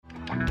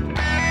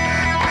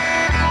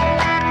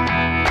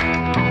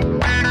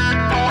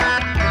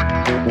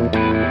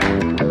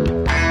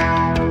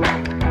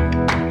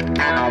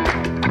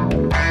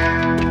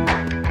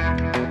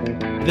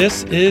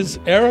This is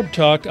Arab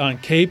Talk on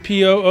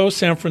KPOO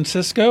San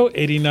Francisco,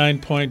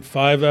 89.5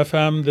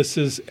 FM. This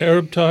is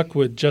Arab Talk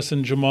with Jess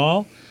and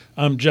Jamal.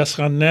 I'm Jess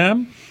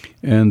Ghannam.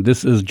 And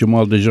this is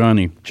Jamal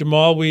Dajani.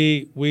 Jamal,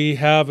 we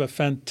have a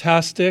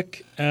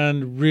fantastic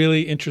and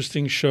really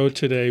interesting show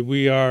today.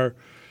 We are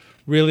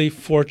really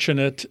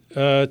fortunate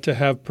to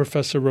have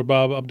Professor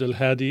Rabab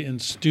Abdelhadi in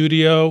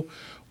studio.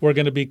 We're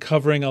going to be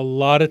covering a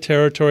lot of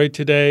territory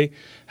today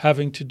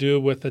having to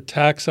do with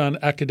attacks on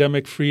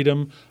academic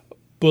freedom,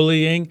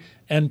 bullying,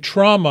 and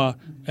trauma,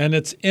 and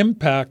its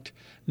impact,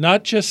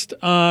 not just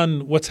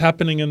on what's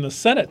happening in the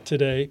Senate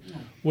today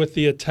with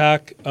the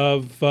attack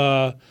of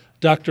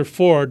Dr.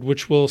 Ford,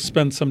 which we'll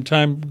spend some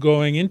time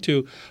going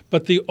into,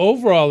 but the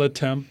overall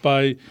attempt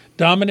by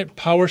dominant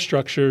power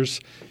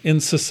structures in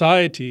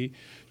society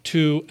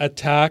to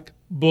attack,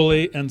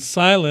 bully, and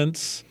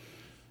silence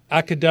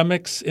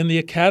academics in the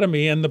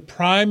academy. And the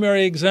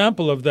primary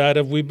example of that,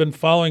 as we've been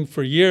following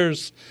for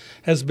years,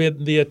 has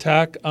been the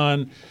attack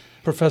on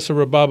Professor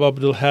Rabab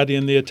Abdelhadi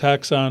and the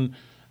attacks on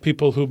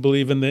people who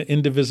believe in the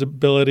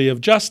indivisibility of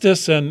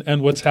justice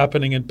and what's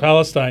happening in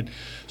Palestine.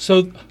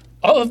 So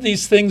all of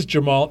these things,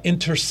 Jamal,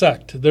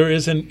 intersect. There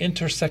is an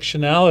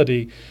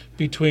intersectionality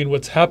between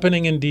what's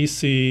happening in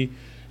D.C.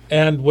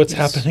 and what's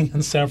happening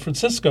in San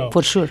Francisco.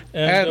 For sure.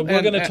 And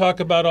we're going to talk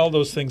about all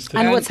those things today.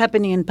 And what's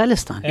happening in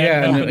Palestine.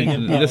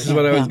 This is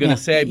what I was going to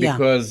say,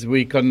 because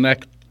we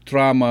connect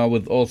trauma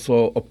with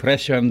also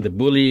oppression, the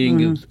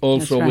bullying,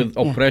 also with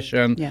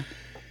oppression. Yeah.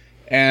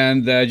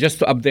 And just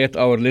to update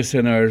our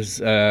listeners,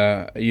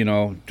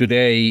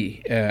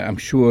 today, I'm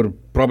sure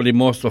probably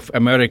most of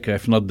America,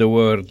 if not the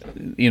world,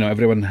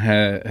 everyone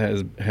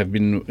have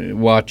been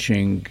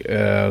watching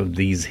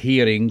these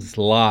hearings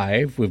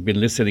live. We've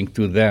been listening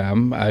to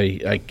them.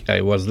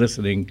 I was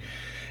listening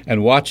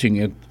and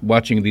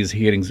watching these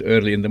hearings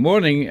early in the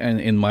morning,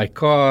 and in my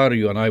car,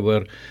 you and I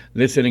were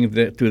listening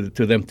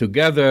to them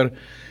together.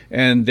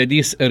 And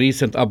this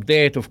recent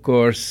update, of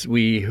course,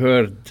 we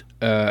heard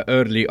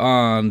early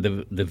on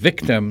the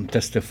victim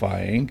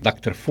testifying,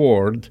 Dr.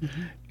 Ford,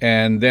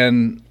 and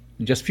then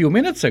just a few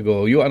minutes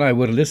ago, you and I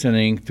were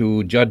listening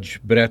to Judge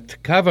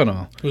Brett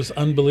Kavanaugh. It was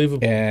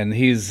unbelievable. And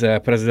he's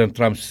President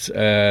Trump's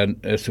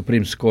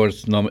Supreme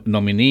Court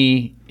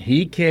nominee.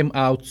 He came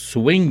out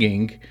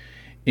swinging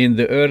in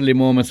the early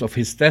moments of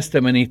his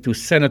testimony to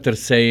senators,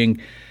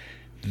 saying,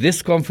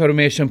 this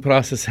confirmation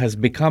process has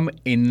become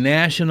a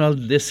national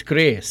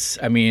disgrace.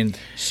 I mean,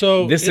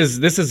 so this is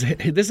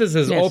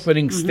his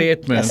opening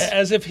statement.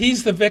 As if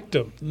he's the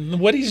victim.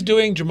 What he's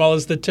doing, Jamal,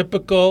 is the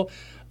typical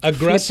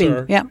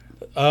aggressor,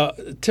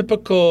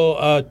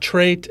 typical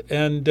trait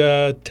and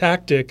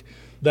tactic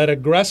that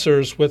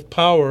aggressors with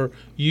power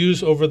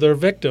use over their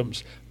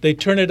victims. They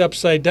turn it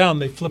upside down.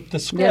 They flip the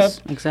script. Yes,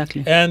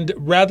 exactly. And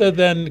rather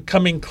than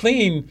coming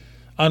clean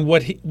on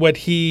what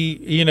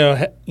he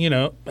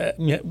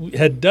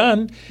had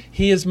done,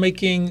 he is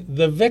making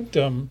the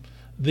victim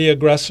the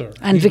aggressor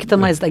and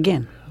victimized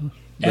again.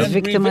 And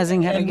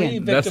victimizing her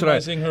again. That's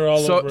right. Her all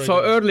over so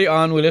again. Early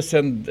on, we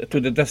listened to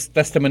the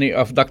testimony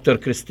of Dr.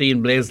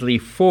 Christine Blasey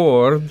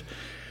Ford,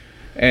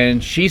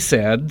 and she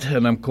said,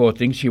 and I'm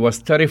quoting, she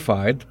was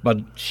terrified, but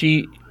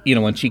she,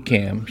 when she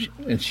came,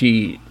 and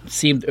she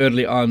seemed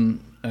early on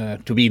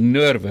to be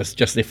nervous,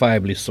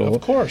 justifiably so.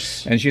 Of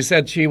course. And she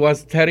said she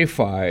was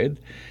terrified,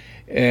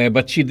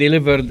 but she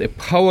delivered a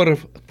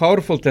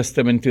powerful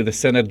testimony to the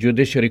Senate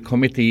Judiciary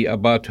Committee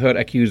about her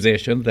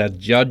accusation that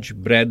Judge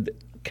Brett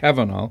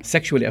Kavanaugh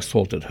sexually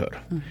assaulted her.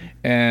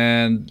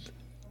 And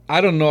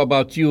I don't know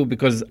about you,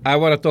 because I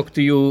want to talk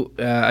to you.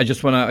 I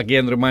just want to,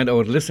 again, remind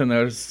our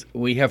listeners,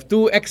 we have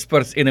two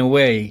experts in a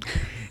way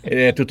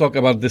to talk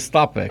about this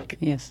topic.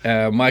 Yes.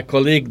 My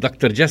colleague,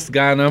 Dr. Jess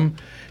Ghannam,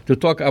 to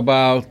talk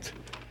about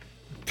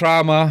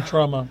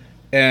trauma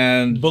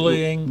and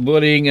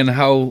bullying, and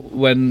how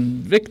when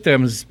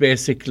victims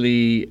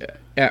basically,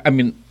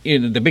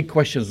 the big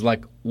questions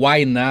like,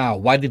 why now?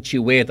 Why did she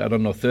wait,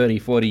 30,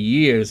 40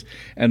 years?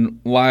 And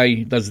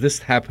why does this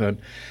happen?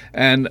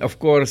 And of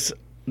course,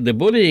 the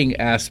bullying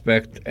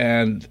aspect,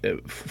 and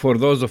for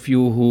those of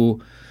you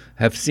who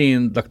have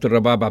seen Dr.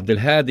 Rabab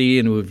Abdelhadi,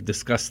 and we've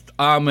discussed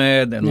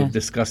Ahmed, and we've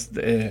discussed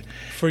her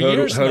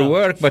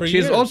work, but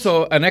she's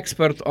also an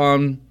expert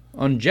on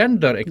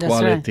gender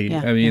equality.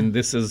 Right.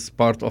 This is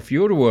part of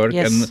your work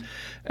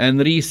and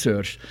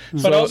research.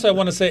 But also I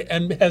want to say,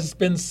 and has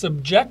been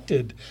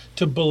subjected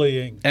to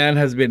bullying. And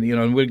has been,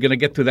 and we're going to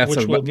get to that.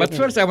 But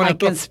first I want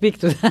to can speak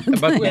to that.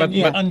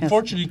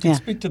 Unfortunately, you can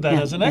speak to that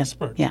as an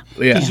expert.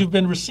 Because you've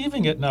been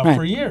receiving it now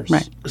for years.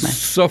 Right.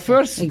 So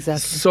first,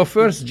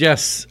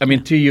 Jess,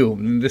 to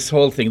you, this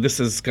whole thing, this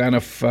is kind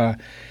of...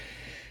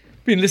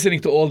 been listening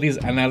to all these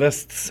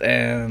analysts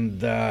and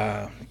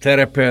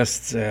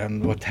therapists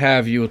and what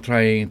have you,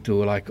 trying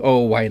to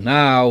why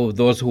now?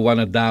 Those who want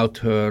to doubt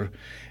her.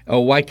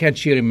 Oh, why can't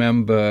she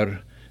remember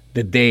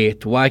the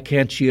date? Why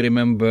can't she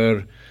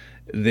remember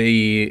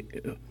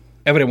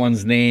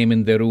everyone's name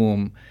in the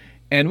room?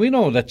 And we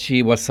know that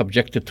she was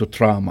subjected to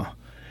trauma.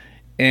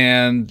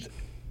 And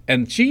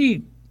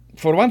she,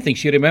 for one thing,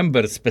 she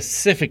remembered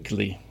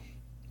specifically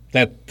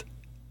that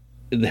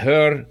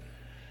her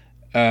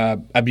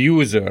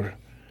abuser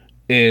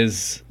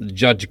is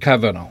Judge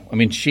Kavanaugh. I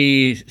mean,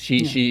 she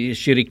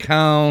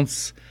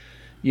recounts,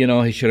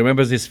 she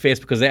remembers his face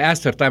because they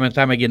asked her time and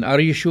time again, are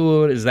you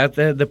sure? Is that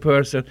the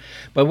person?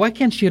 But why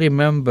can't she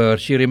remember?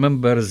 She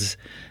remembers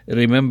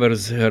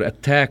her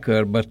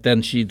attacker, but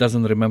then she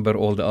doesn't remember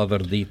all the other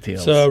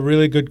details. It's a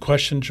really good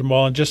question,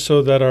 Jamal. And just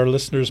so that our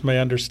listeners may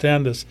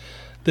understand this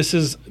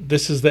is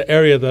the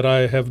area that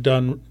I have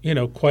done,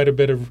 quite a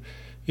bit of,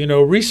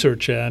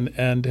 research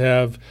and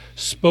have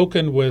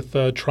spoken with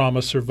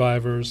trauma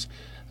survivors,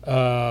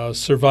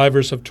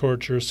 survivors of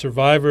torture,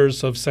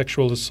 survivors of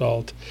sexual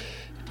assault.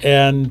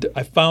 And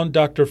I found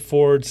Dr.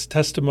 Ford's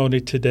testimony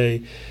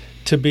today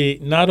to be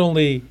not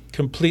only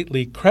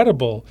completely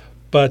credible,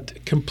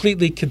 but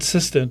completely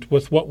consistent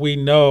with what we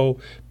know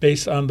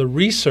based on the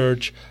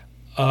research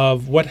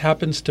of what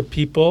happens to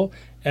people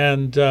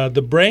and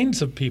the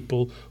brains of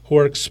people who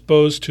are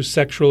exposed to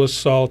sexual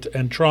assault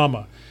and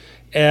trauma.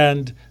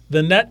 And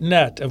the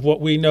net of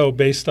what we know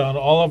based on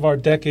all of our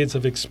decades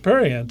of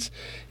experience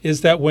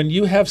is that when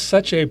you have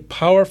such a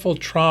powerful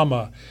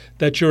trauma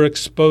that you're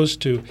exposed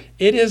to,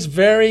 it is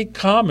very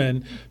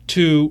common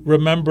to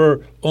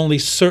remember only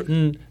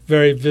certain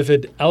very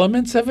vivid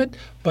elements of it,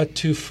 but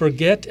to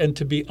forget and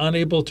to be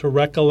unable to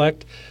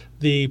recollect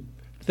the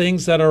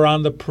things that are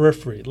on the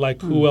periphery,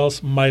 like who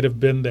else might have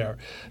been there,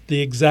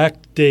 the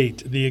exact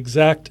date, the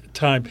exact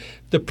time.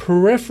 The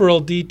peripheral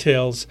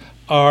details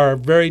are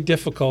very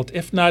difficult,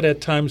 if not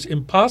at times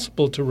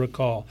impossible to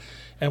recall.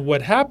 And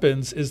what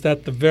happens is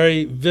that the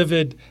very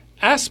vivid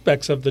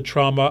aspects of the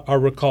trauma are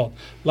recalled.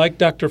 Like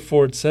Dr.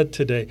 Ford said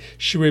today,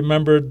 she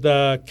remembered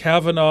the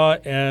Kavanaugh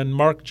and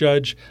Mark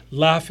Judge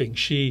laughing.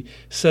 She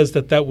says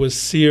that was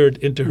seared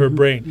into her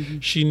brain. Mm-hmm.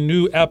 She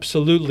knew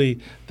absolutely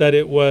that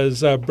it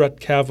was Brett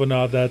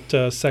Kavanaugh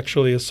that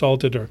sexually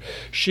assaulted her.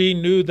 She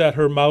knew that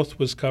her mouth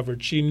was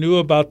covered. She knew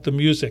about the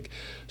music.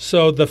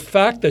 So the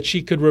fact that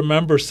she could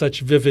remember such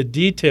vivid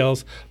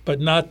details, but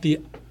not the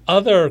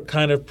other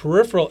kind of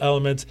peripheral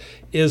elements,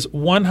 is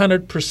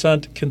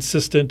 100%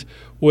 consistent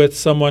with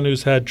someone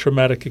who's had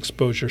traumatic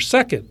exposure.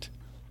 Second,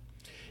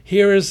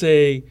 here is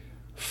a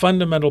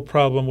fundamental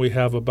problem we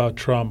have about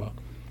trauma.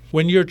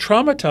 When you're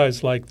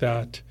traumatized like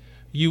that,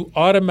 you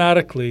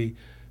automatically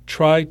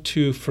try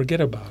to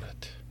forget about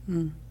it.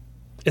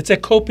 It's a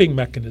coping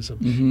mechanism.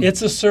 Mm-hmm.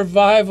 It's a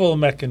survival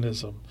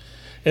mechanism.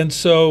 And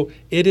so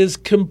it is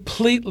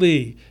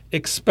completely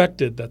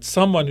expected that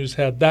someone who's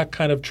had that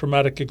kind of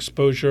traumatic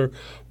exposure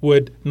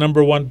would,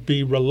 number one,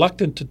 be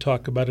reluctant to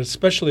talk about it,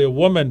 especially a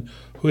woman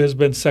who has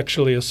been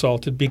sexually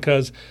assaulted,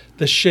 because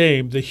the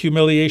shame, the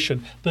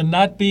humiliation, the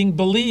not being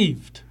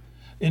believed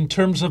in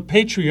terms of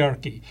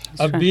patriarchy,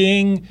 of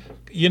being,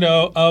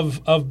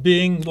 of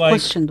being like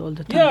questioned all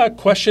the time. Yeah,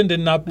 questioned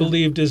and not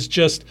believed is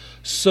just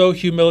so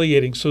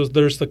humiliating. So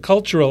there's the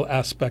cultural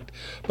aspect.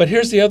 But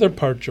here's the other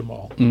part,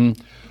 Jamal.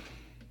 Mm-hmm.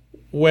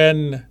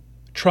 When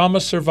trauma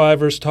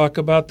survivors talk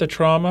about the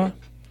trauma,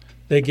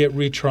 they get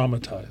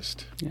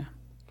re-traumatized. Yeah.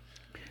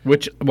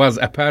 Which was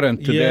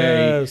apparent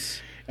today.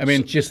 Yes. I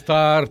mean, she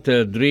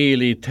started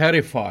really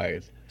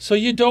terrified. So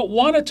you don't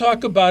want to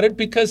talk about it,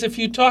 because if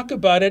you talk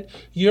about it,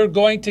 you're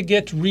going to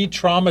get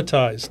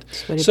re-traumatized.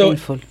 It's very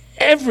painful.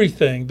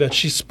 Everything that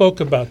she spoke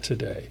about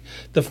today,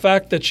 the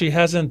fact that she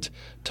hasn't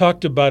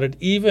talked about it,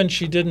 even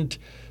she didn't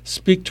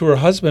speak to her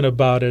husband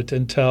about it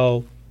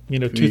until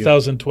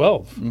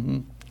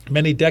 2012,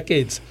 many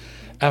decades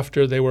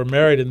after they were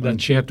married, and then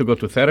she had to go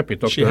to therapy.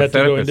 She had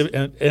to go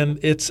into, and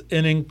it's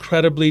an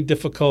incredibly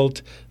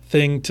difficult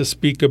thing to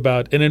speak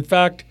about. And in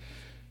fact,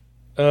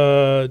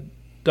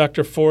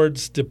 Dr.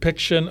 Ford's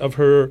depiction of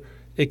her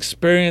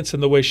experience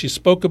and the way she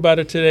spoke about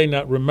it today,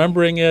 not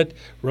remembering it,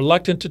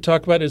 reluctant to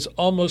talk about it, is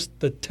almost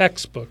the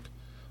textbook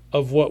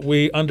of what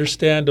we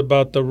understand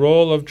about the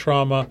role of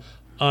trauma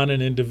on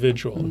an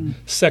individual.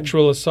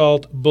 Sexual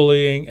assault,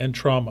 bullying, and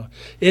trauma.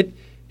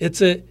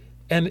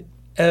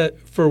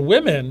 For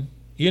women,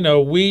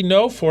 we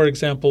know, for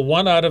example,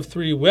 1 out of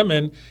 3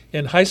 women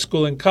in high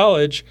school and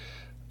college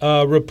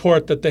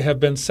report that they have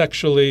been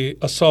sexually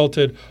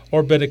assaulted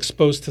or been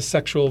exposed to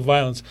sexual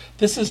violence.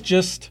 This is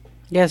just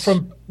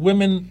from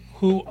women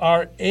who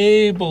are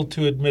able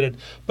to admit it.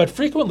 But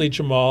frequently,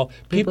 Jamal,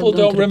 people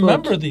don't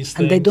remember these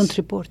things. And they don't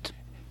report.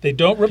 They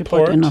don't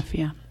report enough,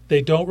 yeah.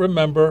 They don't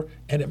remember,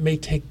 and it may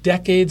take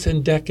decades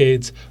and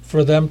decades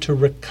for them to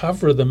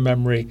recover the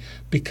memory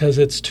because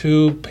it's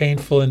too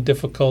painful and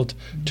difficult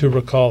to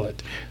recall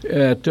it.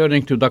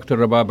 Turning to Dr.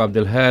 Rabab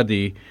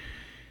Abdelhadi,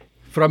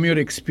 from your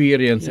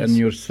experience and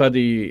your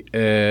study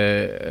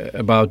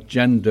about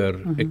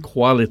gender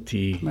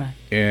equality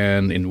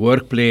and in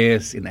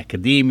workplace, in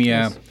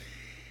academia,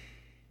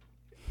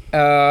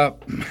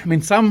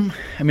 some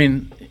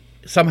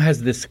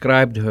has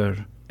described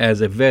her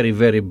as a very,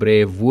 very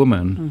brave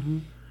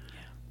woman.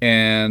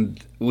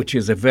 And which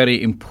is a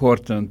very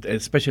important,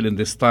 especially in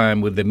this time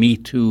with the Me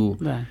Too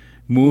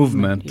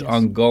movement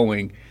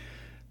ongoing.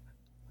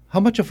 How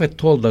much of a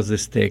toll does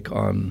this take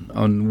on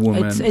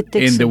women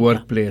in the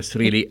workplace,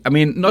 really? I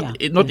mean,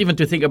 not even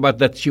to think about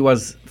that she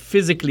was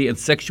physically and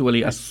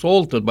sexually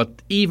assaulted, but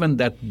even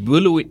that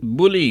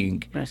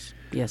bullying.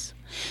 Yes.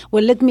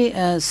 Well, let me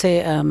say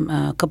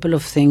a couple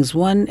of things.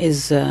 One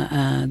is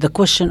the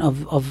question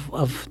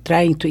of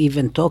trying to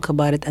even talk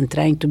about it and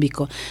trying to be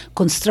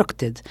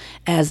constructed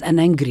as an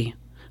angry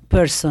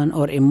person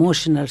or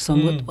emotional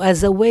someone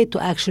as a way to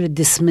actually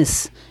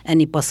dismiss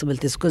any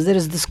possibilities, because there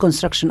is this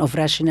construction of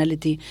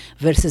rationality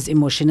versus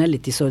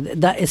emotionality. So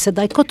that it's a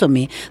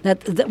dichotomy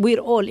that we're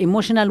all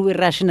emotional, we're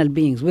rational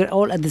beings, we're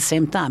all at the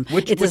same time.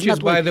 Which is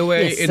by the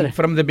way,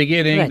 from the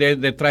beginning,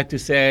 they tried to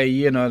say,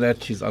 that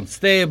she's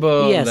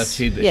unstable,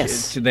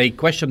 that they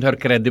questioned her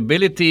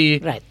credibility.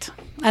 Right.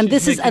 And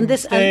this is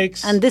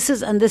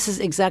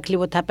exactly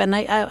what happened.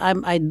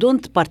 I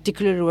don't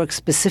particularly work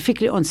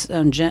specifically on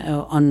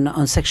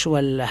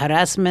sexual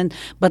harassment,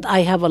 but I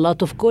have a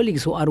lot of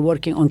colleagues who are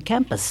working on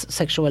campus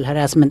sexual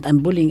harassment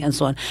and bullying and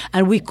so on,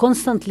 and we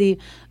constantly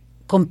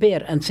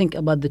compare and think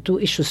about the two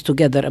issues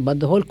together, about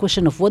the whole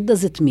question of what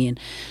does it mean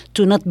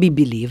to not be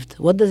believed?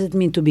 What does it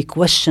mean to be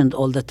questioned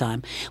all the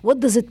time?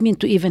 What does it mean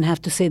to even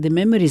have to say the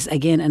memories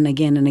again and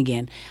again and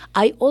again?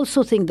 I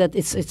also think that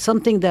it's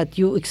something that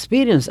you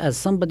experience as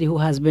somebody who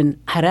has been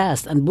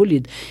harassed and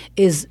bullied.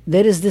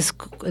 There is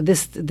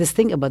this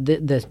thing about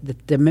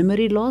the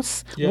memory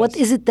loss. Yes. What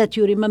is it that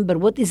you remember?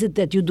 What is it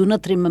that you do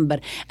not remember?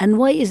 And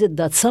why is it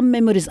that some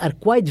memories are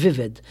quite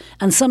vivid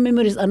and some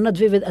memories are not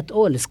vivid at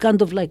all? It's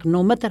kind of like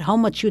no matter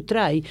how much you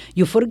try,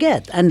 you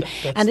forget, and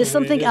it's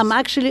something I'm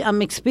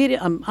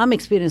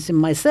experiencing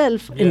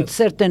myself in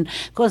certain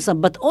concepts.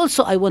 But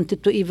also, I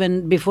wanted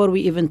to before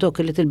we even talk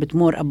a little bit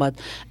more about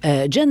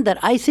gender,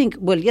 I think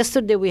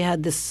yesterday we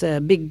had this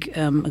big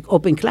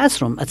open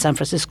classroom at San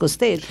Francisco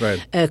State,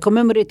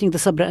 commemorating the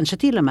Sabra and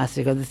Shatila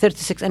massacre, the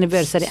 36th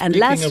anniversary, and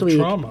last week.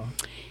 Trauma.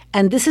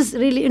 And this is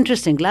really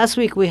interesting. Last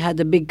week we had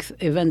a big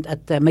event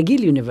at McGill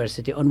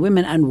University on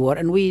women and war,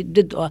 and we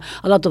did a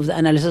lot of the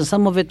analysis.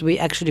 Some of it we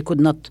actually could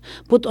not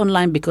put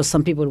online because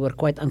some people were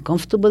quite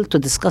uncomfortable to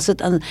discuss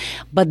it.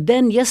 But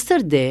then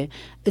yesterday,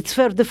 it's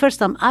for the first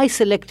time I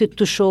selected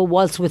to show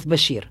Waltz with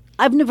Bashir.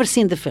 I've never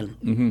seen the film,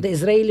 the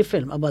Israeli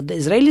film about the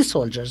Israeli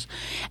soldiers,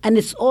 and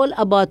it's all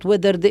about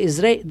whether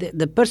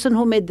the person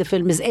who made the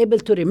film is able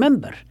to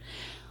remember.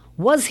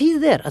 Was he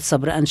there at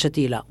Sabra and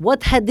Shatila? What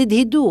did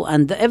he do?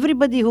 And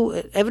everybody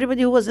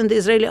who was in the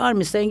Israeli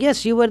army saying,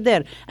 yes, you were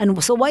there.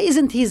 And so why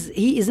isn't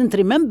he isn't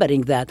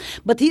remembering that?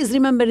 But he is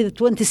remembering the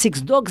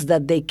 26 dogs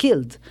that they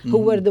killed, who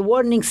were the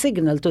warning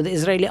signal to the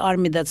Israeli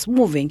army that's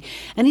moving.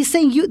 And he's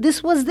saying,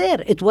 this was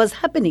there. It was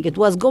happening. It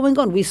was going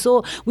on. We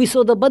saw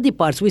the body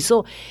parts.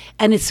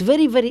 And it's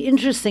very, very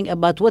interesting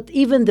about what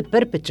even the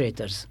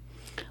perpetrators,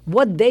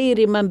 what they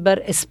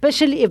remember,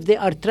 especially if they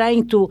are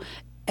trying to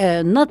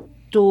not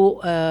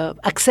to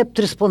accept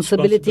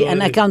responsibility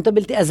and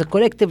accountability as a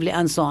collectively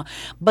and so on.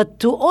 But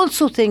to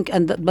also think,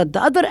 but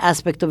the other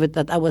aspect of it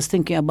that I was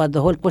thinking about,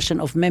 the whole question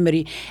of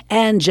memory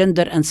and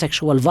gender and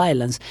sexual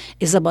violence,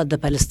 is about the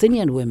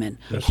Palestinian women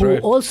who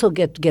also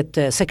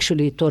get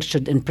sexually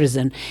tortured in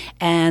prison.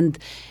 And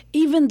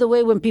even the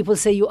way when people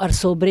say you are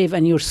so brave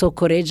and you're so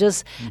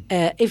courageous,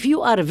 if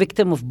you are a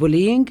victim of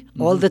bullying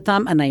all the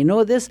time, and I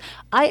know this,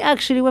 I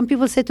actually, when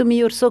people say to me,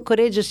 you're so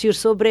courageous, you're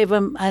so brave,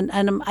 and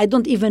I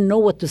don't even know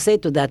what to say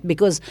to that,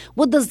 because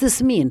what does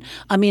this mean?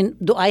 I mean,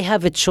 do I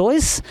have a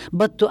choice?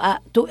 But to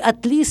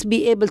at least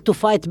be able to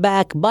fight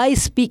back by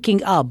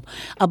speaking up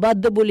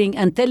about the bullying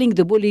and telling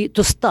the bully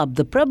to stop.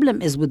 The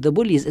problem is with the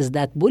bullies is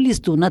that bullies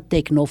do not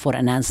take no for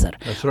an answer.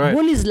 That's right.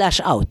 Bullies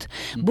lash out.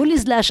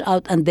 Bullies lash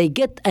out, and they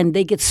get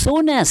so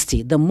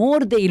nasty. The more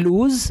they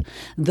lose,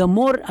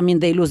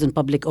 they lose in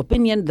public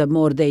opinion, the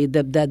more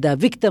the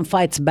victim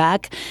fights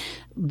back.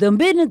 The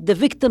minute the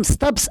victim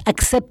stops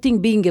accepting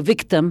being a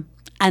victim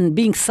and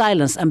being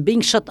silenced and being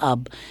shut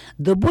up,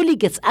 the bully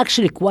gets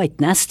actually quite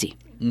nasty.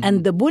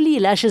 And the bully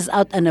lashes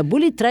out, and a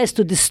bully tries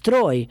to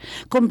destroy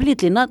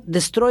completely, not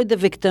destroy the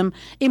victim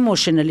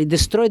emotionally,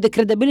 destroy the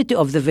credibility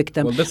of the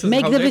victim,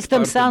 make the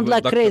victim sound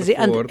like crazy.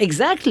 And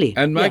exactly.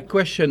 And my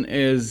question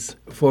is,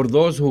 for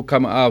those who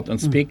come out and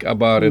speak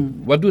about it,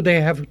 what do they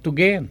have to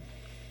gain?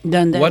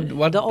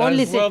 What the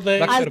only thing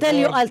I'll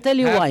tell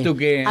you why.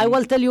 I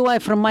will tell you why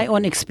from my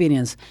own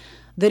experience.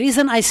 The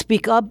reason I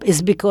speak up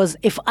is because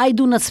if I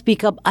do not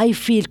speak up, I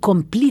feel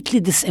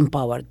completely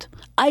disempowered.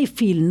 I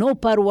feel no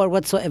power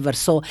whatsoever.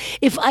 So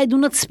if I do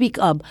not speak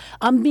up,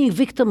 I'm being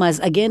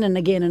victimized again and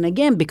again and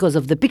again because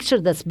of the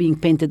picture that's being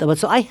painted about.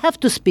 So I have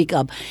to speak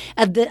up.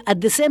 At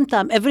the same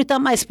time, every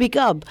time I speak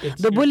up,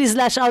 the bullies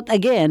lash out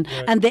again,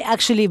 and they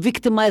actually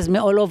victimize me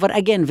all over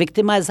again,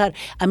 victimize her.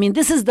 I mean,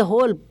 this is the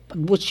whole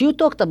which you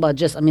talked about.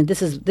 Just, I mean,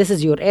 this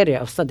is your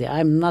area of study.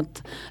 I'm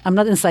not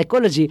in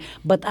psychology,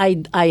 but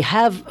I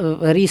have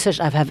researched.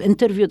 I have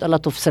interviewed a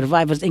lot of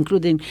survivors,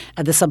 including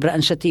at the Sabra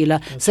and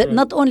Shatila. So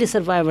not only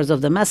survivors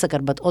of the massacre,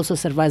 but also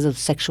survivors of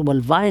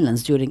sexual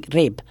violence during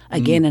rape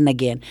again and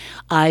again.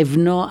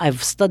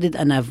 I've studied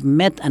and I've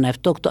met and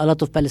I've talked to a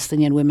lot of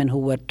Palestinian women who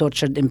were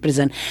tortured in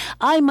prison.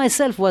 I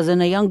myself was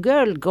a young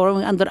girl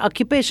growing under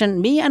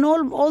occupation. Me and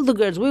all the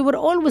girls, we were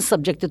always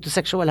subjected to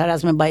sexual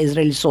harassment by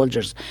Israeli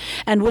soldiers.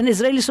 And when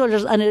Israeli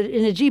soldiers are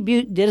in a jeep,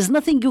 there is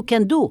nothing you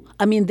can do.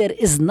 I mean, there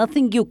is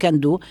nothing you can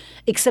do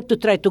except to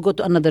try to go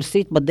to another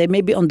street, but they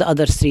may be on the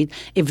other street.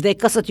 If they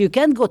cuss at you,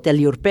 can't go tell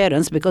your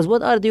parents, because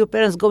what are your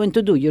parents going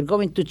to do? You're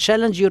going to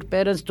challenge your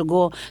parents to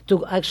go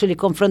to actually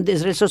confront the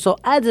Israelis. So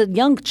as a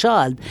young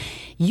child,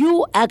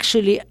 you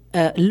actually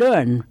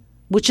learn,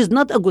 which is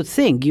not a good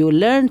thing. You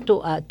learn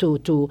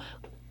to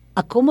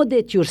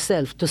accommodate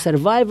yourself to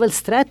survival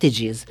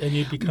strategies. And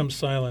you become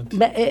silent.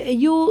 But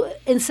you,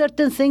 in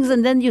certain things,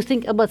 and then you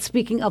think about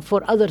speaking up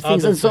for other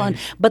things and so on.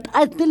 But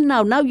until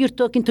now you're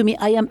talking to me,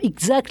 I am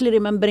exactly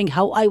remembering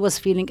how I was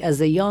feeling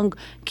as a young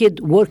kid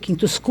working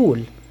to school.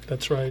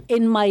 That's right.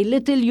 In my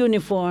little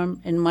uniform,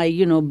 in my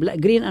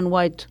green and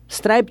white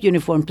striped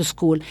uniform to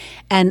school,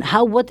 and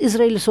what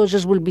Israeli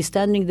soldiers will be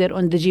standing there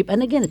on the jeep.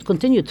 And again, it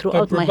continued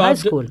throughout my high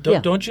school.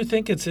 Don't you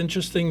think it's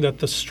interesting that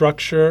the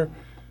structure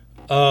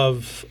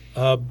of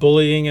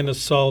bullying and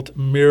assault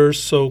mirrors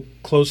so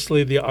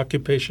closely the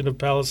occupation of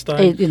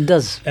Palestine? It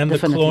does, and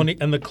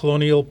the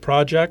colonial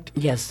project.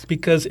 Yes,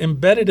 because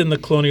embedded in the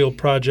colonial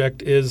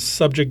project is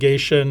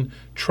subjugation,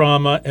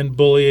 trauma, and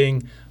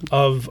bullying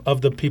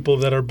of the people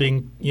that are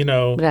being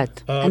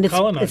right. And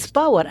colonized. It's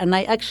power. And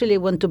I actually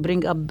want to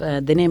bring up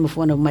the name of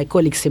one of my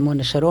colleagues,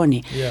 Simona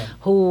Sharoni,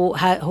 who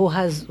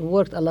has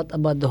worked a lot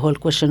about the whole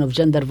question of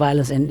gender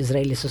violence in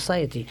Israeli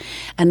society.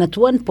 And at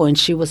one point,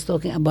 she was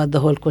talking about the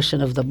whole question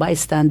of the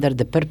bystander,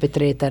 the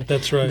perpetrator.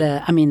 That's right.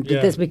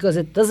 This because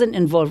it doesn't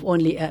involve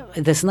only.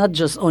 There's not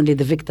just only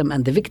the victim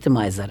and the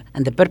victimizer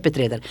and the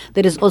perpetrator.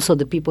 There is also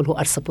the people who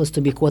are supposed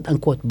to be quote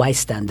unquote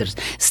bystanders,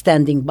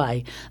 standing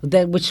by.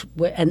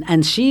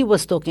 And she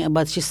was talking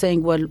about. She's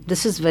saying, well,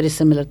 this is very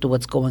similar to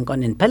what's going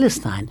on in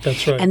Palestine.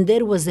 That's right. And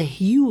there was a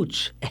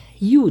huge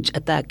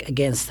attack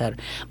against her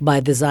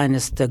by the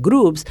Zionist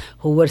groups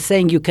who were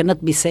saying you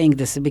cannot be saying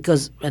this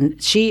because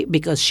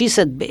she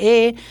said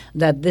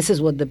that this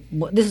is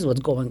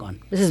what's going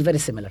on. This is very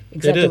similar,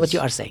 exactly what you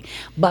are saying.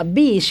 But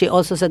B, she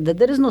also said that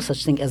there is no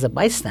such thing as a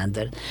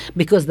bystander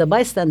because the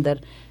bystander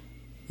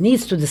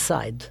needs to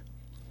decide.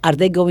 Are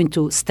they going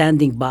to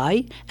standing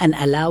by and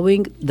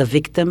allowing the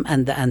victim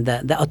and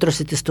the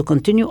atrocities to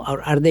continue,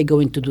 or are they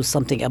going to do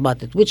something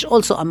about it? Which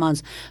also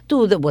amounts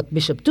to what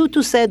Bishop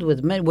Tutu said,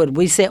 where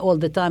we say all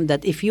the time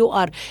that if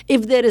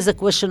there is a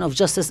question of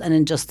justice and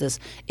injustice,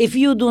 if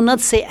you do not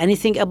say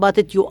anything about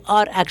it, you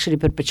are actually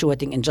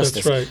perpetuating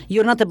injustice. That's right.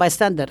 You're not a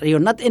bystander. You're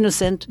not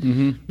innocent.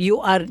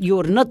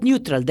 You're not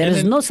neutral. There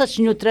is no such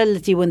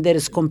neutrality when there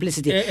is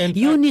complicity.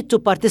 You need to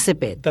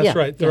participate. That's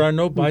right. There are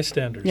no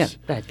bystanders. Yeah,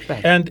 right.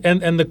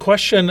 And the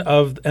question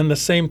and the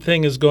same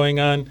thing is going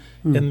on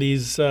in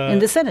these in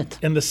the Senate.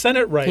 In the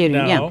Senate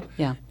now.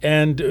 Yeah.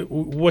 And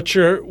what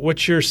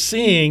you're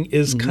seeing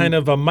is kind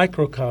of a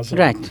microcosm,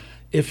 right,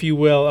 if you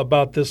will,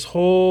 about this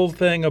whole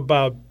thing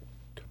about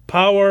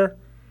power,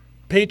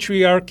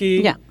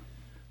 patriarchy,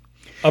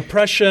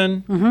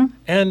 oppression,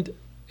 and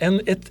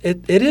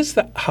it is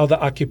how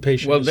the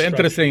occupation. Well, is the structured.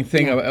 interesting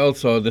thing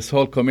also, this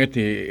whole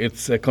committee,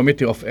 it's a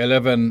committee of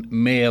 11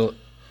 male.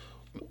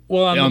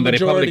 Well, on the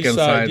Republican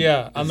side,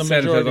 on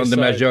the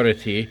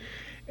majority,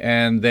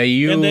 and they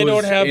use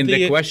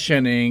the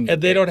questioning. And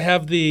they don't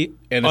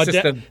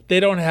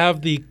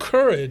have the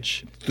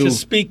courage to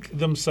speak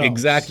themselves.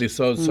 Exactly.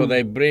 So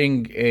they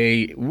bring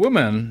a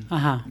woman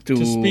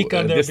to speak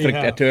on their district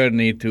behalf.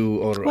 Attorney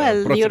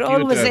prosecutor. You're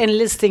always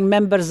enlisting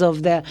members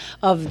of the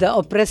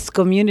oppressed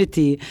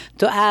community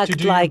to act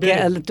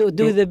to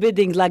do the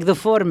bidding like the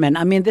foremen.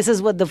 I mean, this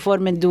is what the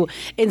foremen do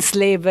in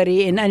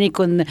slavery, in any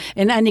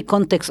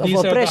context of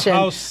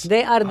oppression.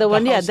 They are the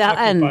one.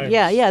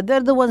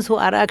 They're the ones who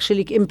are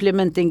actually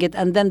implementing it,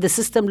 and then the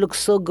system looks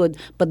so good,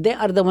 but they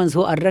are the ones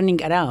who are running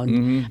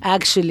around,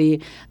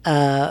 actually,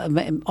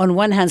 on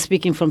one hand,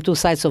 speaking from two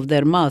sides of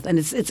their mouth, and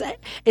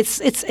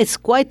it's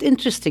quite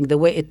interesting the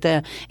way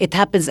it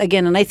happens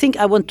again. And I think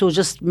I want to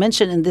just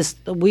mention in this,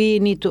 we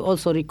need to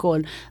also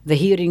recall the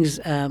hearings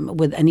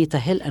with Anita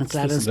Hill and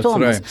Clarence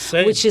Thomas,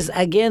 which is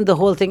again the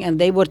whole thing. And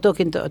they were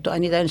talking to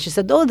Anita, and she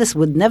said, "Oh, this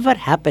would never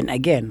happen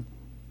again."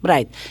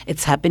 Right,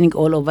 it's happening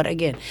all over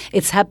again.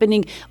 It's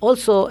happening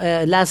also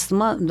last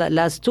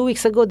 2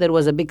 weeks ago. There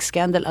was a big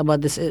scandal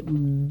about this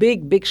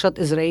big shot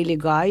Israeli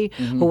guy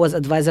who was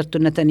advisor to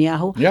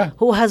Netanyahu,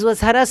 who was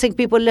harassing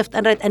people left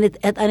and right. And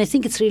I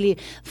think it's really,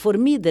 for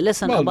me, the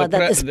lesson about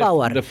that is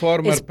power. The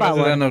former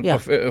president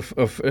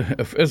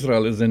of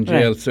Israel is in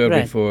jail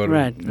serving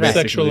for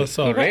sexual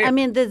assault. Right. I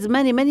mean, there's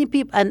many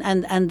people,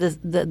 and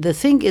the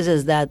thing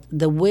is that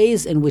the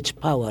ways in which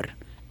power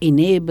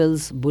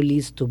enables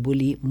bullies to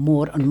bully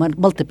more on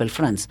multiple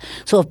fronts.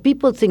 So if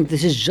people think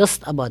this is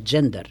just about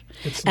gender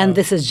and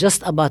this is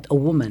just about a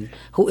woman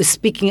who is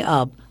speaking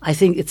up, I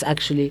think it's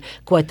actually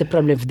quite a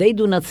problem. If they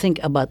do not think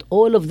about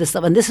all of this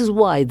stuff, and this is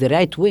why the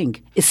right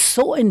wing is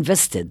so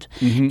invested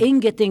in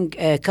getting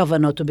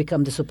Kavanaugh to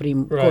become the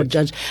Supreme Court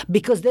judge,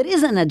 because there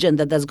is an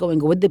agenda that's going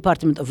with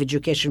Department of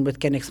Education, with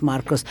Kenneth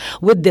Marcus,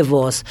 with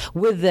DeVos,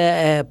 with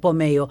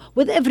Pomeo,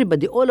 with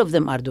everybody. All of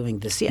them are doing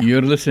this. Yeah.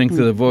 You're listening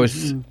to the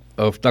voice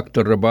of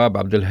Dr. Rabab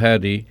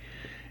Abdelhadi.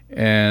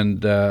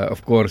 And,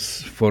 of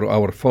course, for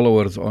our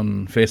followers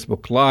on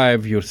Facebook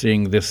Live, you're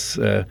seeing this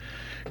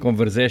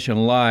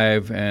conversation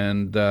live,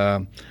 and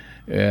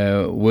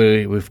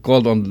we've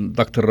called on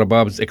Dr.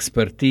 Rabab's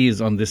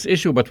expertise on this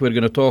issue, but we're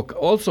going to talk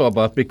also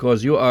about,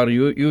 because you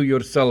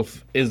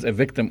yourself is a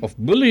victim of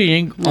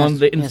bullying on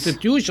the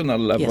institutional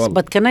level. Yes,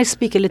 but can I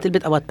speak a little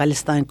bit about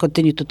Palestine,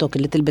 continue to talk a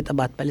little bit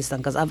about Palestine,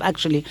 because I've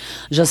actually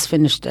just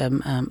finished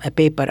a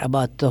paper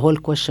about the whole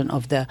question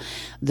of the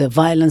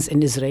violence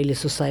in Israeli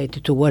society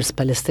towards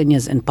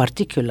Palestinians in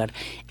particular,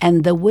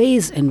 and the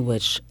ways in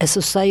which a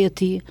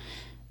society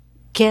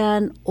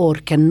can or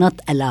cannot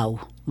allow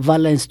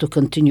violence to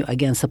continue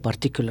against a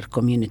particular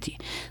community.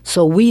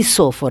 So we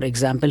saw, for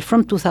example,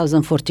 from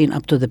 2014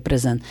 up to the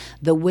present,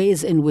 the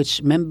ways in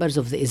which members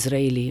of the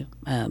Israeli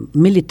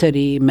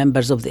military,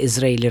 members of the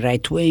Israeli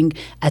right wing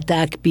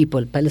attack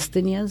people,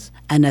 Palestinians,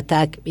 and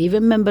attack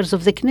even members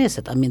of the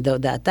Knesset. I mean,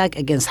 the attack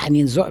against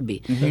Haneen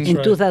Zo'bi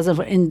in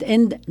 2004,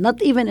 and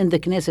not even in the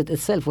Knesset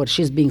itself, where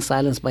she's being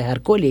silenced by her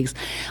colleagues,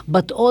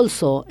 but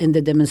also in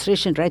the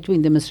demonstration,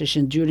 right-wing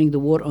demonstration during the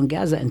war on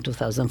Gaza in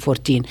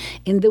 2014,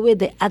 in the way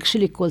they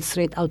actually called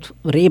straight out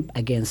rape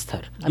against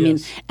her. I mean,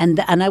 and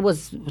I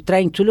was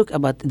trying to look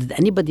about, did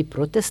anybody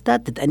protest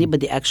that? Did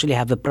anybody actually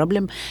have a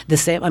problem? The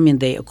same, I mean,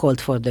 they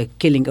called for the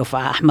killing of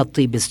Ahmad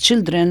Tibi's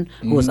children,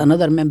 who was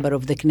another member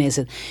of the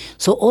Knesset.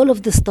 So all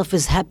of this stuff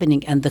is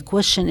happening, and the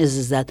question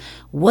is that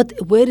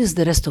where is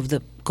the rest of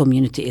the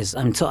community is?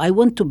 I mean, so I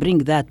want to bring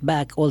that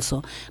back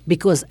also,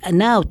 because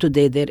now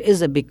today there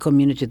is a big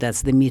community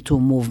that's the Me Too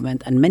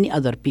movement, and many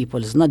other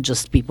people. It's not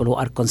just people who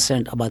are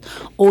concerned about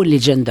only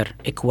gender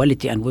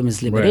equality and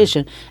women's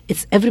liberation. Right.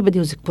 It's everybody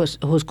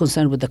who's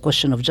concerned with the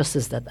question of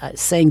justice, that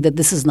saying that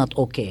this is not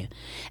okay,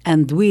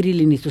 and we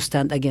really need to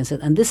stand against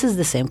it. And this is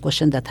the same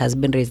question that has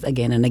been raised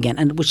again and again,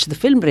 and which the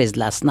film raised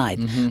last night,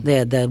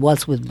 the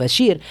Waltz with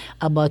Bashir,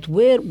 about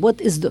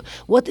what is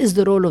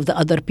the role of the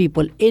other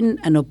people in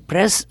an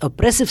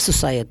oppressive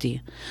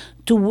society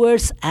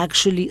towards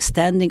actually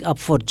standing up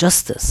for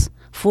justice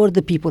for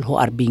the people who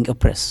are being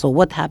oppressed. So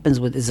what happens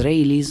with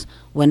Israelis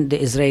when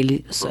the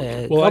Israeli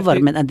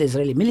government and the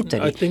Israeli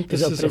military I think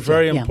this is a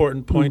very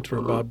important point,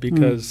 Rabab,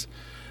 because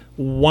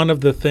one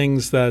of the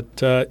things that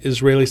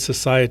Israeli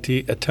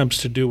society attempts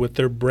to do with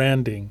their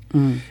branding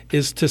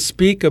is to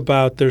speak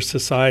about their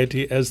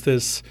society as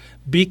this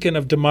beacon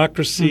of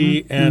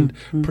democracy and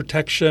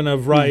protection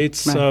of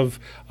rights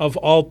of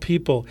all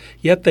people.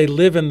 Yet they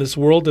live in this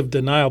world of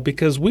denial,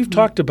 because we've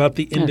talked about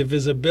the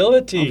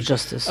indivisibility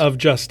of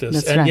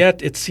justice. And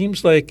yet it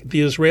seems like the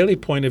Israeli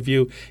point of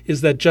view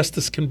is that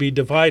justice can be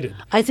divided.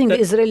 I think the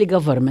Israeli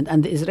government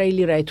and the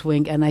Israeli right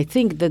wing, and I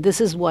think that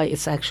this is why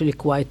it's actually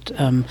quite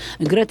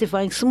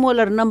gratifying,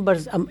 smaller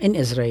numbers in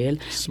Israel,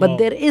 but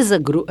there is a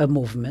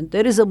movement.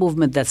 There is a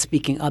movement that's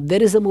speaking up.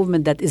 There is a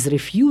movement that is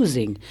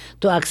refusing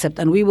to accept,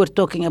 and we were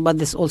talking about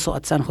this also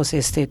at San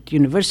Jose State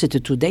University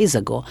 2 days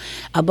ago,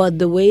 about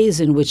the ways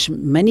in which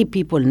many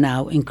people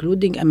now,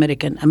 including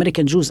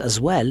American Jews as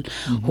well,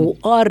 who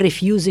are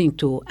refusing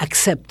to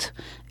accept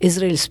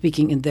Israel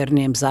speaking in their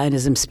name,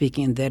 Zionism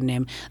speaking in their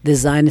name, the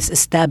Zionist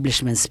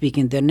establishment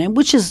speaking in their name,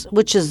 which is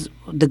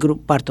the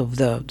group, part of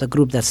the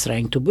group that's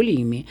trying to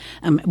bullying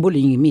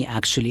me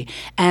actually.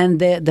 And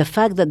the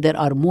fact that there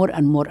are more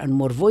and more and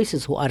more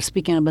voices who are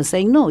speaking up and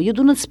saying, no, you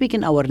do not speak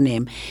in our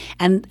name,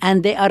 and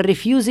they are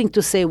refusing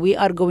to say we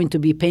are going to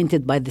be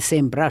painted by the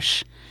same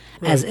brush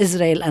as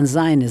Israel and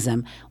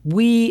Zionism.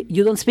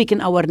 You don't speak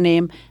in our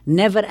name,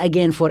 never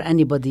again for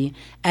anybody,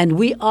 and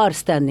we are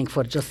standing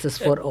for justice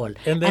for all.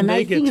 And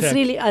I think it's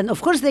really, and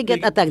of course they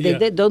get attacked.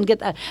 They don't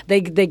get,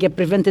 they get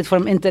prevented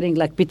from entering,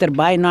 like Peter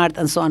Beinart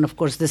and so on. Of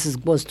course, this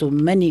goes to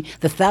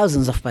the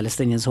thousands of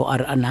Palestinians who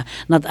are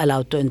not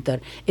allowed to enter.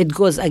 It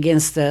goes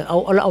against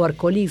all our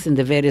colleagues in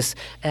the various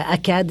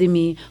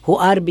academy who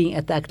are being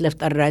attacked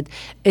left and right.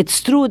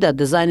 It's true that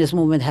the Zionist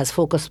movement has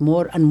focused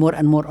more and more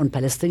and more on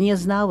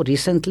Palestinians now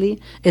recently,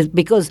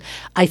 because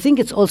I think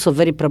it's also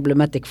very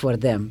problematic for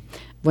them.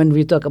 When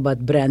we talk about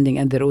branding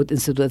and the Root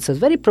Institute, it's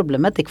very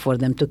problematic for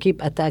them to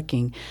keep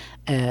attacking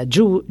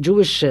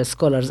Jewish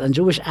scholars and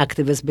Jewish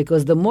activists,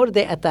 because the more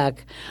they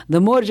attack, the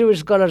more Jewish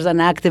scholars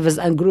and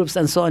activists and groups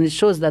and so on, it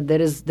shows that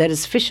there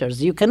is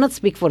fissures. You cannot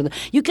speak for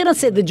you cannot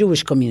say the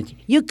Jewish community.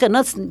 You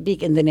cannot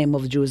speak in the name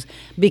of Jews,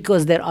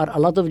 because there are a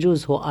lot of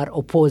Jews who are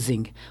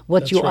opposing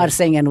what you are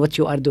saying and what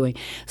you are doing.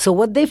 So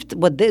what they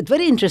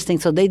very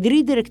interesting. So they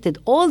redirected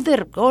all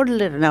their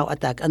now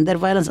attack and their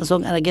violence and so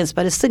on against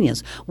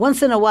Palestinians.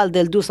 Once in a while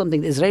they'll do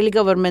something. The Israeli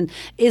government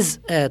is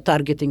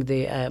targeting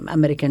the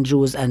American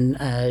Jews and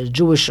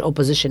Jewish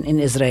opposition in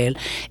Israel.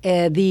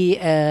 The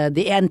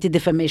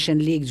Anti-Defamation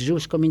League,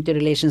 Jewish Community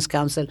Relations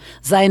Council,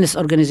 Zionist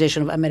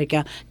Organization of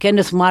America,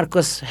 Kenneth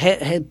Marcus,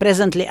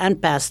 presently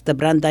and past, the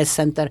Brandeis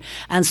Center,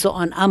 and so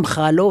on,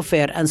 Amcha,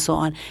 Lawfare, and so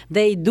on.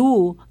 They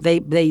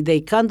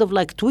kind of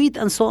like tweet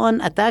and so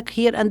on, attack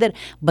here and there,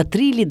 but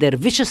really their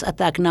vicious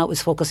attack now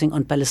is focusing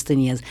on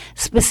Palestinians,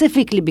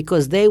 specifically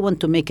because they want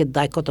to make it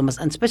dichotomous,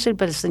 and especially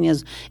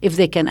Palestinians, if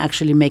they can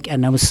actually make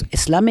an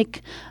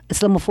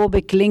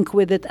Islamophobic link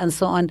with it and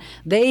so on,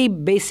 they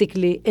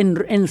basically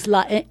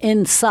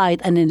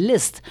incite and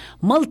enlist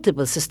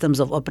multiple systems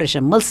of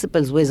oppression,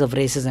 multiple ways of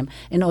racism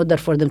in order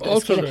for them to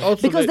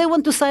escalate, because they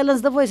want to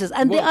silence the voices,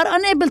 and they are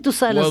unable to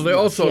silence them.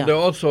 Well, they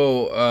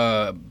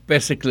also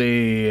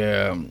basically,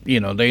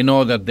 they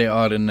know that they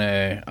are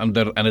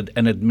under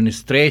an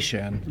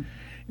administration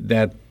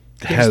that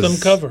gives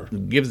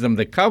them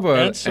the cover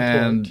and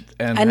support.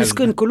 And is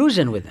in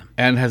collusion with them.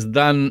 And has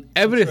done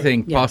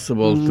everything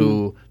possible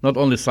to not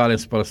only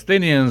silence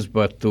Palestinians,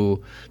 but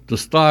to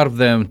starve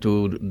them,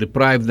 to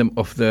deprive them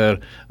of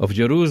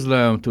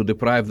Jerusalem, to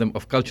deprive them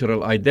of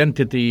cultural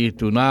identity,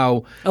 to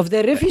now of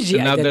their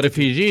refugee identity. The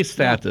refugee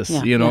status,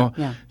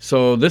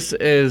 So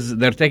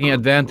they're taking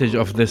advantage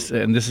of this,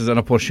 and this is an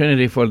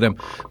opportunity for them.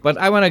 But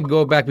I want to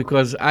go back,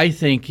 because I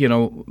think,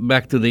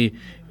 back to the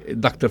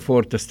Dr.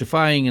 Ford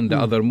testifying and the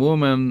other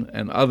woman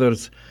and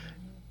others.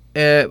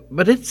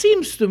 But it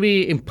seems to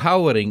be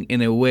empowering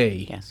in a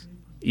way,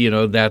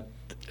 that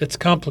it's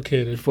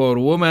complicated for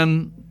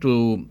women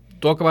to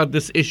talk about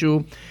this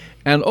issue,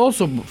 and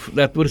also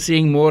that we're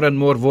seeing more and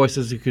more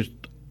voices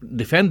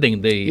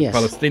defending the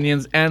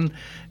Palestinians,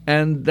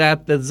 and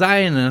that the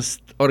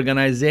Zionist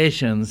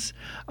organizations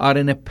are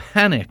in a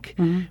panic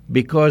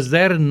because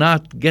they're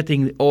not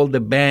getting all the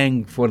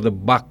bang for the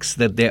bucks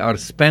that they are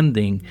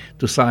spending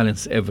to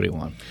silence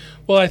everyone.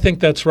 Well, I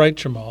think that's right,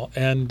 Jamal.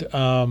 And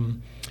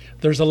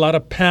there's a lot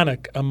of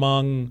panic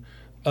among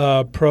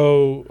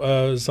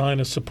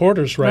pro-Zionist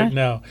supporters right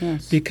now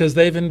because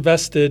they've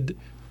invested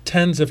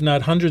tens, if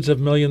not hundreds of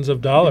millions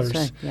of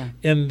dollars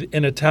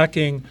in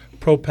attacking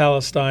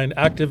pro-Palestine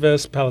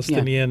activists,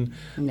 Palestinian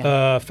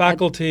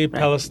faculty,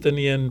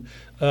 Palestinian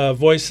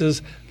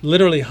voices,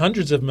 literally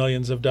hundreds of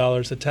millions of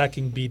dollars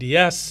attacking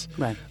BDS,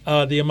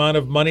 the amount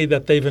of money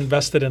that they've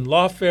invested in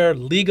lawfare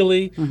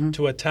legally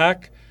to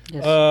attack,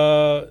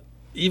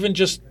 even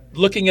just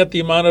looking at the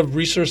amount of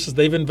resources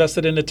they've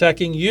invested in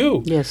attacking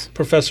you,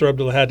 Professor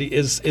Abdulhadi,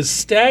 is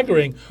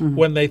staggering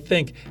when they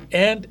think.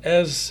 And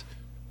as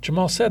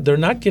Jamal said, they're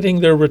not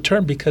getting their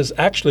return because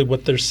actually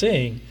what they're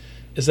seeing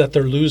is that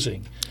they're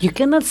losing. You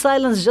cannot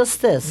silence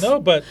justice. No,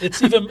 but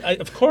it's even,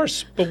 of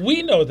course, but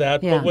we know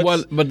that. Yeah.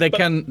 But they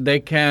can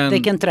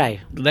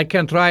try. They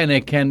can try, and they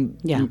can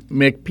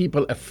make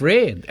people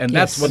afraid, and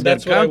that's what they're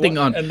counting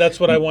on. And that's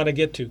what I want to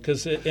get to,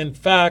 because in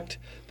fact,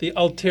 the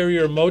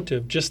ulterior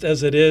motive, just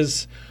as it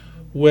is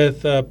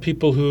with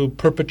people who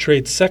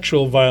perpetrate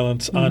sexual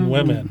violence on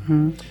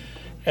women,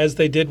 as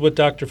they did with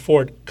Dr.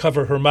 Ford,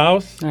 cover her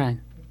mouth,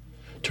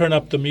 turn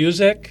up the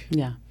music,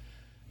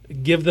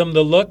 give them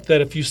the look that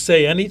if you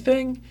say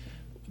anything,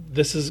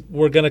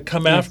 we're going to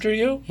come after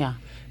you.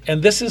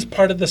 And this is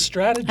part of the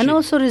strategy. And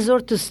also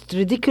resort to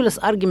ridiculous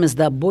arguments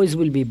that boys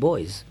will be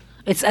boys.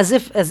 It's as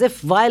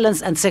if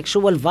violence and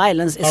sexual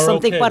violence is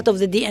something part of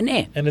the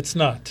DNA. And it's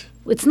not.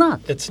 It's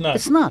not. It's not.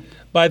 It's not.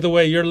 By the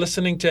way, you're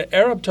listening to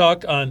Arab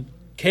Talk on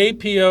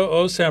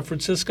KPOO San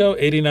Francisco,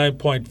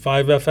 89.5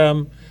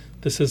 FM.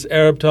 This is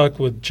Arab Talk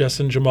with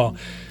Jess and Jamal.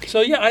 So,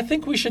 I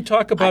think we should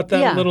talk about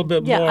that a little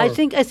bit more. I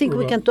think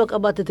we can talk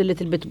about it a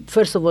little bit,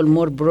 first of all,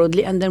 more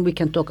broadly, and then we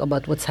can talk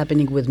about what's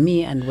happening with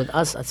me and with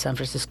us at San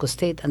Francisco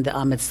State and the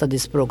Ahmed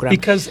Studies program.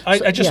 Because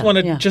I just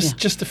wanted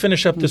just to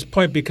finish up this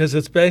point, because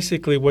it's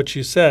basically what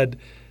you said.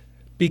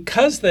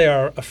 Because they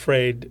are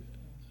afraid,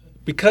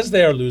 because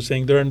they are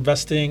losing, they're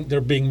investing, they're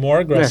being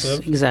more aggressive.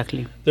 Yes,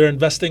 exactly. They're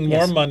investing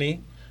more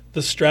money.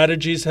 The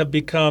strategies have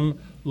become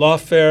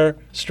lawfare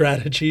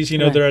strategies.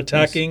 They're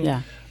attacking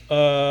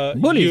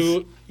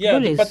bullies.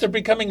 Bullies. But they're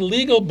becoming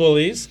legal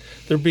bullies.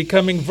 They're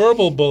becoming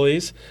verbal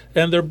bullies,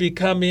 and they're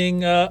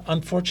becoming,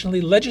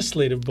 unfortunately,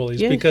 legislative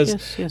bullies because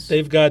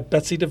they've got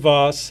Betsy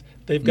DeVos.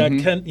 They've got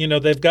Ken.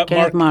 They've got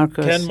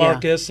Ken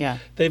Marcus.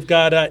 They've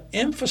got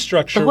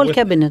infrastructure. The whole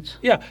cabinet.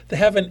 Yeah, they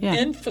have an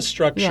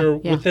infrastructure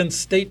within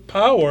state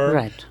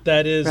power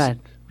that is.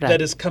 That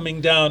is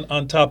coming down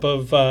on top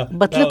of.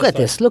 But look at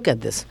this.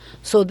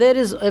 So there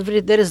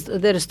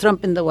is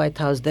Trump in the White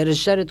House. There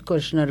is Jared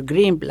Kushner,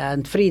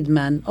 Greenblatt,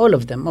 Friedman, all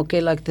of them. Okay,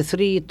 like the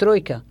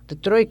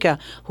troika,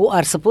 who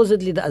are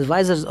supposedly the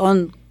advisors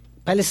on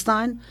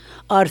Palestine,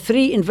 are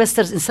three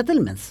investors in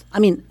settlements. I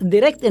mean,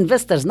 direct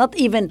investors, not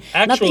even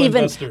actual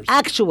investors.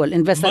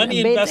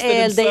 Money invested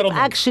in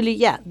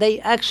settlement. They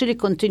actually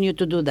continue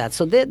to do that.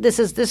 So this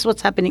is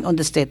what's happening on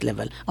the state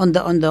level, on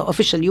the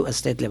official U.S.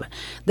 state level.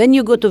 Then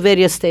you go to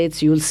various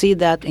states, you will see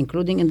that,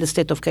 including in the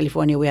state of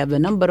California, we have a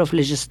number of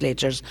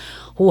legislatures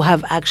who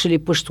have actually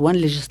pushed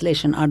one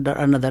legislation under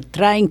another,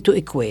 trying to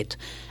equate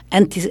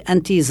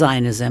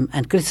anti-Zionism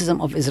and criticism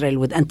of Israel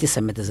with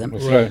anti-Semitism,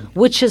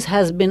 which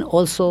has been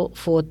also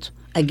fought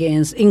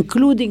against,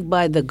 including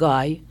by the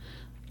guy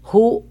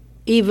who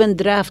even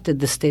drafted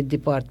the State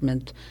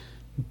Department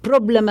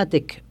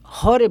problematic,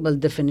 horrible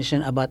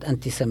definition about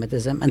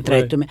anti-Semitism and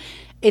tried to make.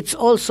 It's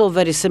also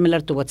very similar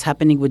to what's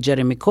happening with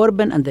Jeremy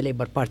Corbyn and the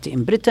Labour Party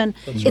in Britain.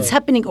 It's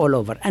happening all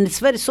over. And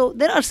it's so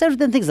there are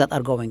certain things that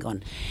are going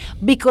on.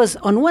 Because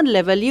on one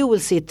level, you will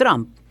see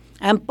Trump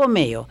and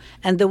Pompeo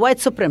and the white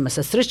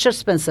supremacists, Richard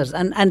Spencer,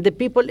 and the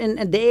people in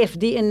the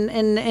AfD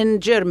in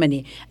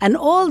Germany, and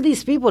all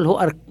these people who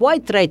are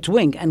quite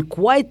right-wing and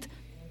quite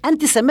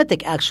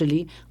anti-Semitic,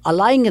 actually,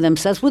 allying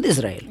themselves with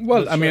Israel.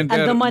 Well, I mean,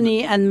 and the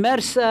money and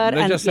Mercer.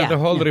 They just had a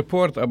whole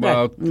report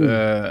about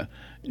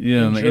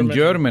in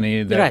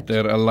Germany that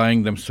they're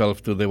allying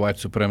themselves to the white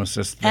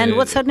supremacists. And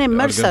what's her name?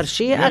 Mercer.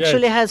 She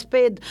actually has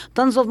paid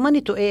tons of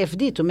money to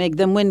AfD to make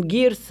them win.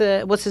 Geert,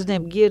 what's his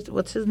name?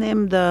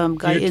 The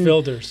guy Geert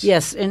Wilders.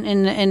 Yes, in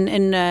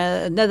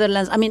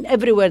Netherlands. I mean,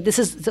 everywhere. This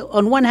is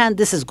on one hand,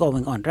 this is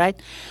going on, right?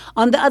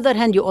 On the other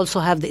hand, you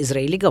also have the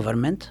Israeli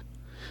government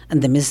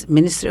and the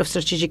Ministry of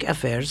Strategic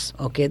Affairs,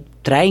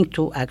 trying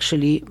to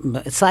actually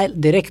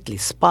directly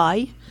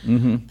spy,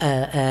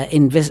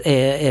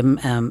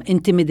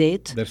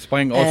 intimidate. They're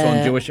spying also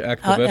on Jewish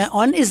activists.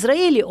 On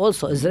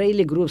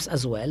Israeli groups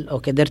as well.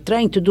 They're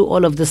trying to do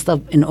all of this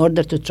stuff in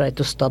order to try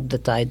to stop the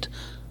tide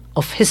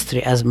of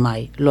history, as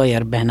my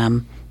lawyer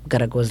Behnam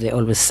Garagozli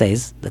always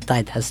says, the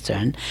tide has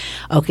turned.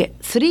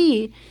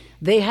 3,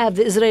 they have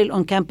the Israel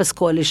on Campus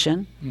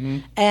Coalition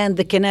and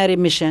the Canary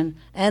Mission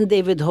and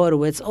David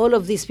Horowitz, all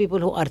of these people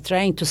who are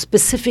trying to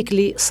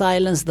specifically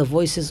silence the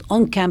voices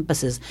on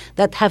campuses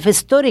that have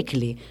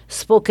historically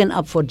spoken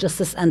up for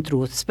justice and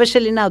truth,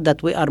 especially now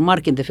that we are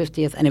marking the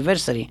 50th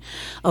anniversary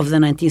of the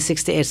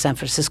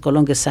 1968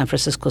 longest San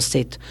Francisco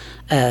State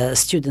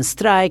student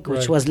strike,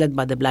 which was led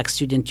by the Black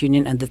Student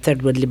Union and the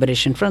Third World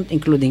Liberation Front,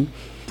 including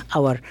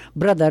our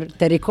brother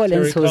Terry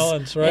Collins,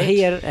 who's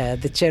here,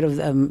 the chair of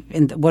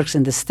works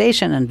in the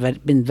station and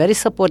been very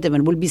supportive,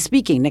 and will be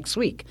speaking next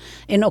week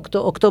in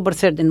October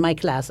 3rd in my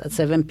class at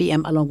 7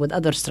 p.m. along with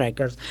other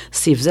strikers,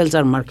 Steve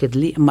Zelzer,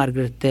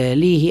 Margaret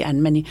Leahy,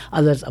 and many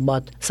others,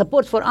 about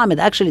support for Ahmed.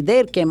 Actually,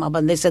 they came up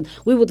and they said,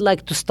 we would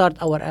like to start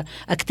our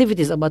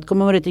activities about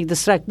commemorating the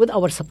strike with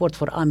our support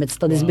for Ahmed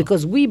studies,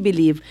 because we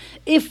believe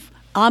if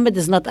Ahmed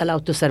is not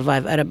allowed to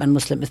survive Arab and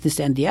Muslim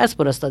ethnicity and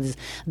diaspora studies,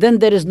 then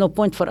there is no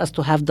point for us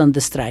to have done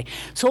the strike.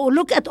 So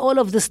look at all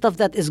of the stuff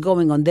that is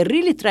going on. They're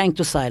really trying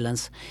to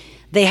silence.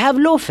 They have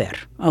lawfare,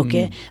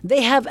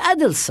 They have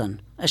Adelson,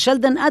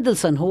 Sheldon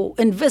Adelson, who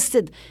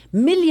invested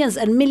millions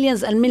and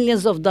millions and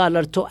millions of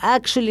dollars to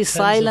actually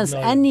silence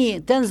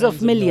tens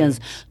of millions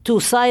to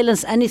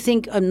silence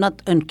anything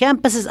not on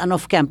campuses and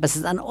off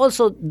campuses, and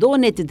also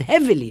donated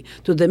heavily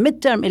to the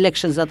midterm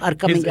elections that are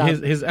coming up.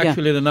 He's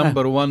actually the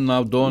number one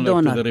now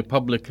donor to the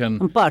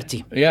Republican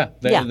Party.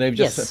 They've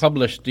just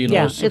published,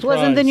 it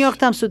was in the New York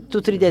Times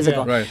 2-3 days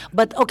ago. Right.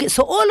 But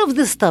so all of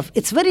this stuff,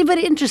 it's very,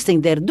 very interesting.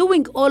 They're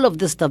doing all of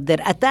this stuff.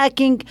 They're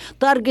attacking,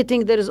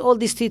 targeting. There is all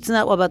these tweets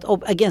now about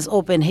against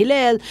Open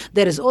Hillel.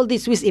 There is all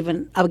these tweets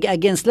even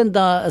against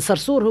Linda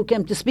Sarsour, who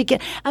came to speak.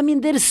 I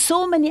mean, there is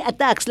so many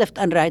attacks left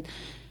and right.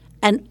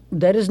 And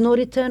there is no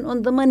return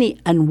on the money.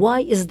 And why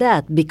is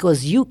that?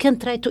 Because you can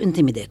try to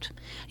intimidate.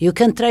 You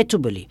can try to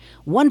bully.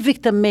 One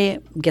victim may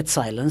get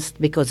silenced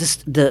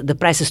because the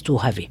price is too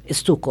heavy.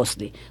 It's too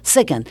costly.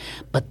 Second,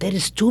 but there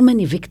is too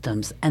many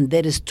victims and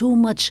there is too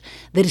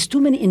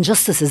many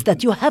injustices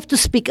that you have to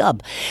speak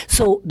up.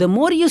 So the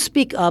more you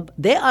speak up,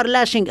 they are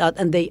lashing out,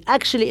 and they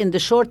actually, in the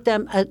short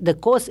term, the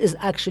cost is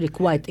actually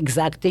quite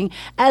exacting.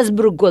 As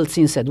Brooke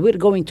Goldstein said, we're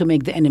going to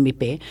make the enemy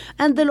pay.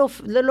 And the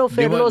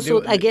lawfare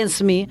lawsuit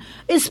against me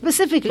is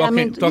specifically,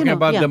 talking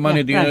about the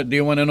money. Do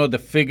you want to know the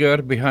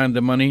figure behind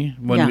the money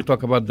when we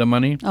talk about the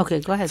money? Okay,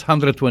 go ahead. It's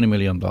 $120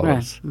 million.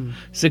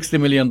 $60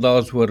 million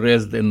were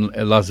raised in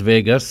Las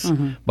Vegas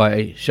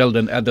by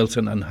Sheldon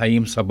Adelson and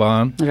Haim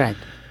Saban. Right.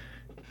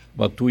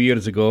 About 2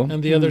 years ago.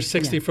 And the other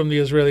 60 from the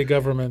Israeli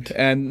government.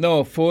 And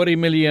 40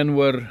 million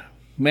were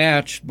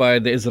matched by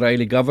the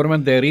Israeli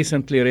government. They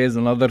recently raised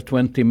another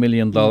 $20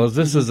 million.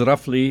 This is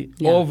roughly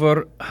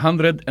over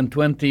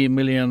 $120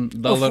 million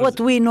of what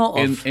we know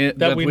of.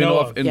 That we know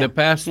of in the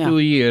past 2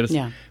 years.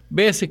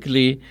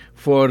 Basically,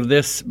 for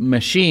this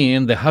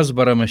machine, the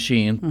Hasbara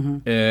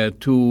machine,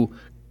 to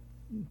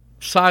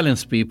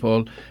silence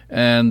people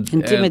and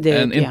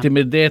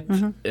intimidate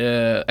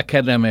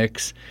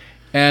academics.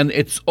 And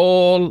it's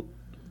all,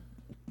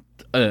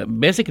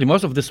 basically,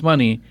 most of this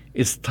money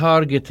is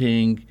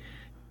targeting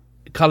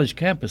college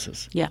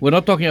campuses. We're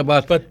not talking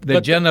about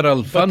the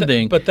general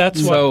funding. But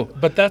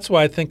that's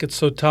why I think it's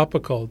so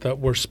topical that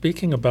we're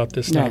speaking about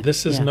this now.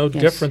 This is no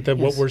different than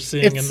what we're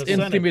seeing in the Senate.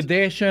 It's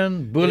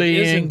intimidation,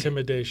 bullying,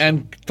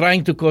 and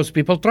trying to cause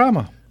people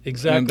trauma.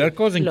 Exactly. And they're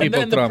causing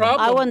people trauma.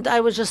 I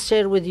will just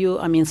share with you,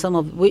 some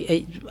of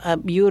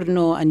you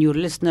know and your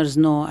listeners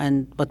know,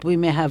 but we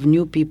may have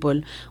new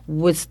people.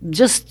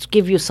 Just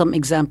give you some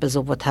examples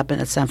of what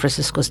happened at San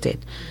Francisco State.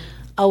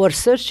 our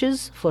searches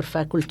for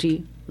faculty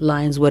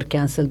lines were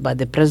cancelled by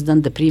the president,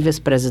 the previous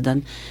president,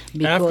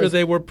 because after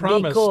they were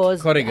promised.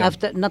 Because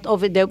after not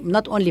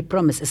only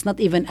promised, it's not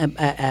even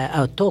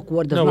a talk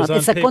word of mouth.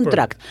 It's a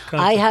contract.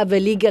 I have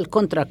a legal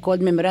contract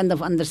called Memorandum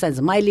of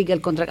Understanding. My legal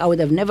contract. I would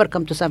have never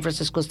come to San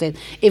Francisco State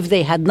if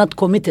they had not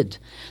committed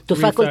to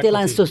faculty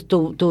lines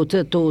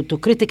to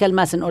critical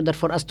mass in order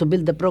for us to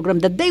build the program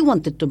that they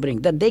wanted to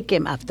bring, that they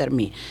came after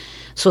me.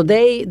 So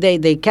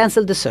they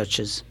canceled the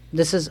searches.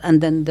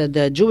 And then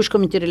the Jewish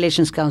Community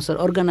Relations Council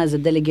organized a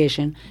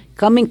delegation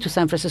coming to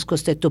San Francisco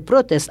State to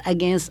protest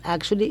against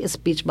actually a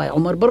speech by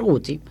Omar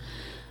Barghouti,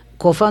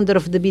 co-founder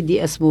of the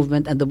BDS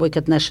movement and the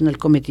Boycott National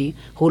Committee,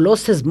 who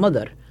lost his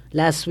mother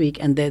last week,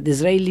 and the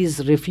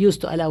Israelis refused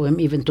to allow him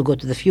even to go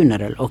to the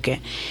funeral. Okay,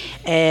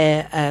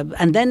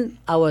 and then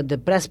the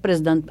press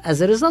president,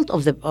 as a result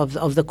of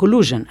the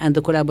collusion and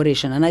the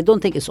collaboration, and I don't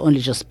think it's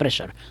only just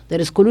pressure. There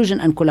is collusion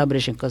and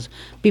collaboration because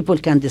people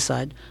can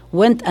decide.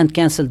 Went and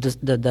canceled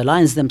the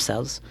lines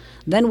themselves.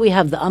 Then we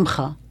have the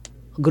Amcha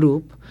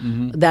group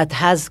that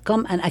has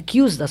come and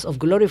accused us of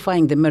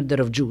glorifying the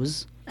murder of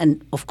Jews.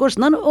 And of course,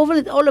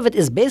 all of it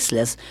is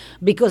baseless,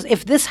 because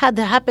if this had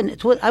happened,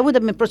 I would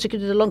have been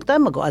prosecuted a long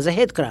time ago as a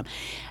hate crime.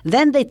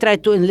 Then they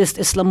tried to enlist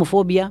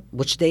Islamophobia,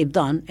 which they've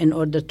done, in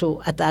order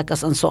to attack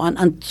us and so on.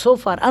 And so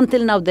far,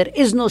 until now, there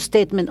is no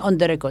statement on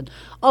the record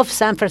of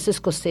San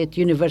Francisco State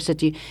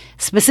University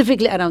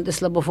specifically around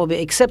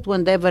Islamophobia, except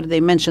whenever they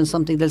mention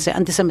something, they'll say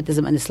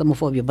anti-Semitism and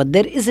Islamophobia. But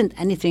there isn't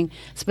anything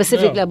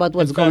specifically about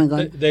what's going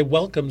on.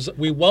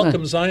 We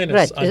welcome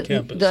Zionists on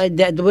campus.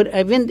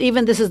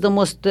 Even this is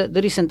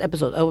the recent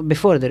episode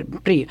before the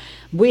pre.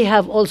 We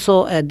have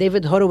also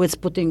David Horowitz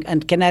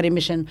and Canary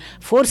Mission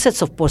 4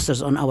 sets of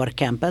posters on our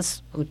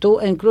campus,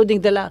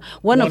 including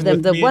one of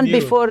them, the one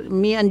before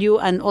me and you,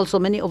 and also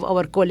many of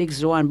our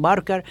colleagues, Rowan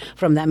Barker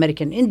from the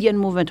American Indian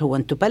Movement, who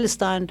went to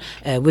Palestine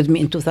with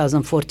me in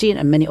 2014,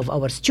 and many of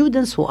our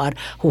students who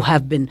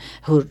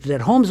their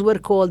homes were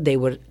called.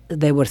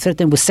 They were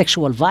threatened with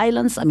sexual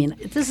violence. I mean,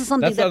 this is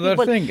something that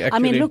people... Thing, I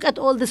mean, look at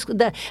all this,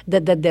 that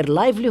their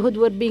livelihood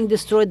were being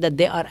destroyed, that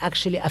they are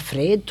actually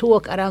afraid to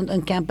walk around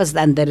on campus,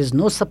 and there is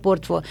no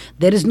support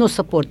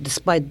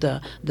despite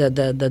the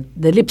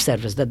lip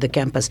service that the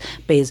campus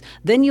pays.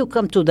 Then you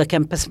come to the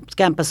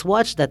Campus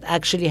Watch that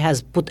actually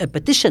has put a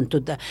petition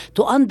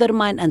to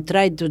undermine and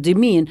try to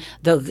demean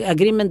the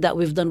agreement that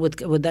we've done with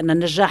the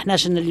Najah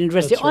National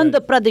University on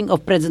the prodding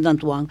of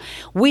President Wang.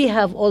 We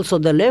have also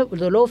the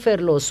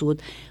lawfare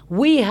lawsuit.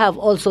 We have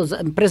also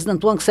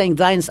President Wang saying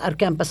Zionists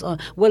are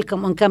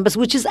welcome on campus,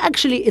 which is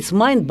actually, it's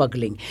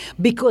mind-boggling,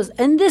 because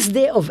in this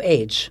day of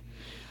age,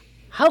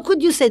 how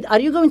could you say, are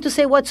you going to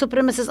say white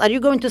supremacists? Are you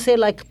going to say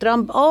like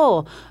Trump,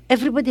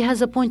 everybody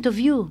has a point of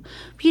view?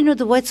 You know,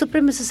 the white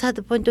supremacists had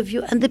a point of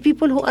view, and the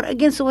people who are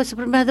against the white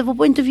supremacists have a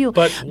point of view.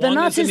 But the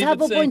Nazis have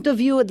a point of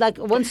view. Like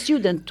one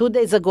student 2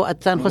 days ago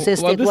at San Jose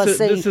State was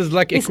saying... This is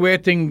like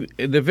equating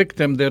the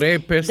victim, the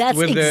rapist,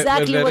 with the rape victim. That's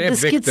exactly what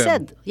this kid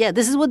said. Yeah,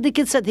 this is what the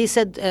kid said. He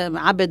said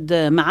Abed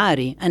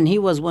Ma'ari, and he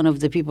was one of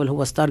the people who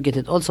was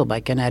targeted also by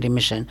Canary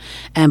Mission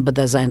and by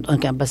the Zion on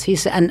campus. He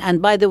said,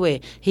 and by the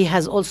way, he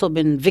has also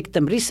been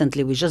victim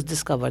recently, we just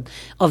discovered,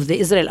 of the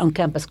Israel on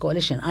Campus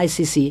Coalition,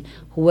 ICC,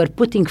 who were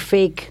putting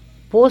fake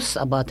posts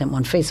about him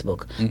on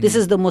Facebook. This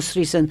is the most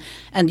recent,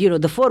 and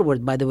the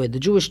forward, by the way, the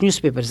Jewish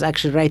newspaper is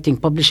actually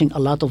publishing a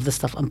lot of the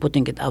stuff and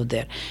putting it out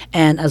there,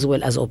 and as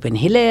well as Open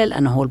Hillel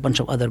and a whole bunch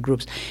of other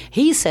groups.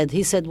 He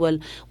said, well,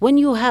 when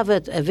you have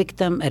a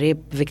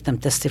rape victim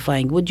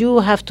testifying, would you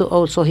have to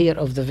also hear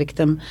of the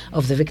victim,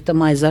 of the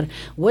victimizer?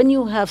 When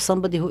you have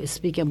somebody who is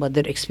speaking about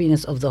their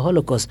experience of the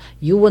Holocaust,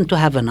 you want to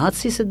have a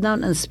Nazi sit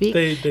down and speak?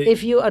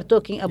 If you are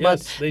talking about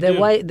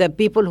the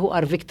people who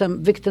are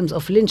victims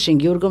of lynching,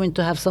 you're going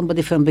to have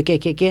somebody from the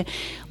KKK.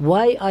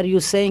 Why are you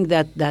saying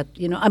that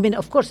I mean,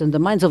 of course, in the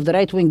minds of the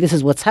right wing, this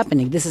is what's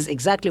happening. This is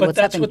exactly what's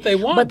happening. But that's what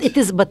they want.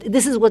 But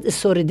this is what is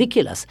so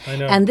ridiculous. I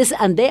know. And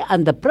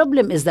the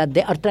problem is that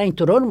they are trying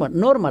to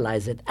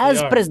normalize it,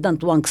 as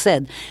President Wang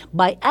said,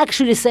 by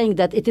actually saying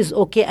that it is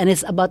okay and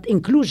it's about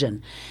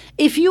inclusion.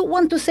 If you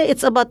want to say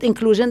it's about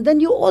inclusion, then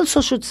you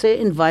also should say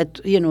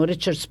invite,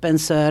 Richard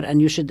Spencer,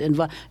 and you should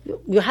invite,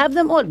 you have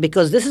them all,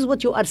 because this is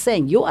what you are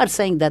saying. You are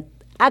saying that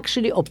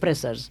actually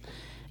oppressors,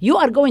 you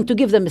are going to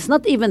give them, it's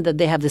not even that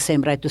they have the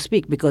same right to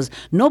speak, because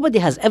nobody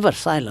has ever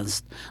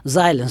silenced.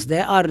 They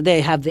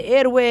have the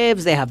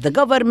airwaves, they have the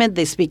government,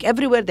 they speak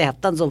everywhere, they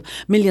have tons of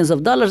millions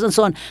of dollars and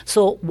so on.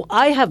 So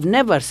I have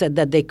never said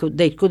that they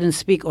couldn't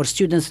speak, or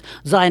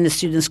Zionist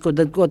students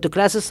couldn't go to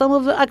classes.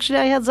 Actually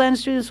I had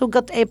Zionist students who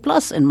got A+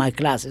 in my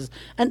classes,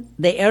 and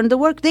they earn the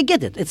work, they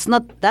get it. It's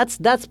not,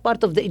 that's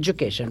part of the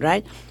education,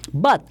 right?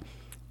 But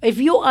if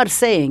you are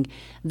saying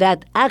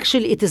that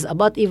actually it is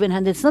about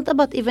even-handed. It's not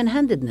about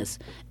even-handedness.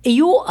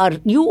 You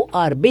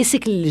are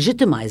basically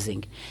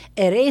legitimizing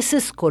a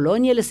racist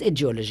colonialist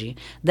ideology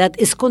that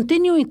is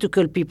continuing to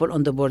kill people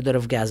on the border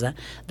of Gaza,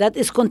 that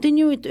is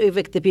continuing to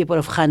evict the people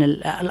of Khan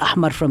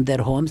al-Ahmar from their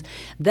homes,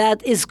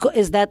 that is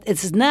that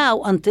it's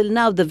now, until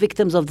now, the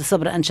victims of the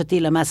Sabra and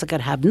Shatila massacre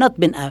have not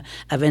been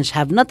avenged,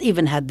 have not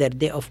even had their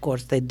day. Of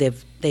course, they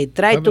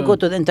tried to go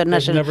to the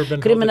International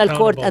Criminal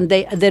Court, and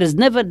there has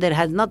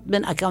not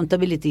been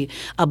accountability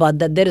about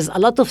that. There is a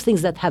lot of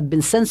things that have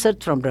been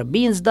censored from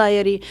Rabin's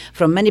diary,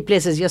 from many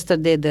places.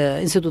 Yesterday, the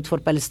Institute for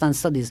Palestine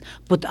Studies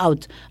put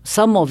out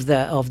some of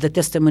the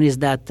testimonies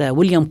that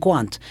William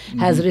Quant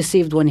has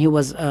received when he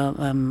was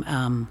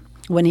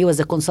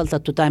a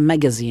consultant to Time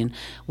magazine,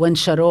 when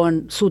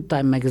Sharon sued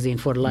Time magazine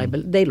for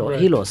libel.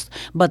 He lost.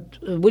 But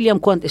William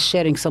Quant is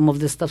sharing some of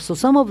this stuff. So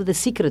some of the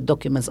secret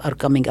documents are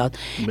coming out.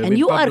 And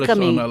you are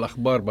coming on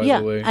Al-Akhbar, by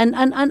the way.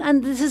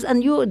 And this is,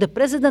 and you, the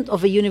president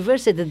of a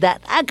university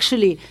that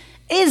actually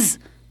is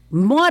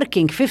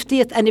marking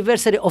 50th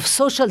anniversary of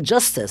social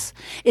justice,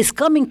 is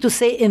coming to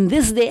say, in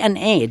this day and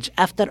age,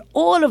 after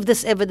all of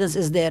this evidence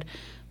is there,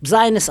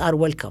 Zionists are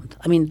welcomed.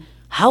 I mean,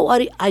 how are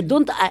you? I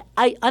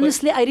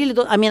honestly, I really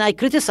don't. I mean, I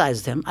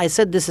criticized him. I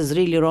said, this is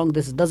really wrong.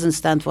 This doesn't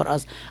stand for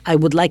us. I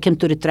would like him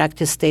to retract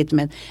his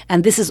statement.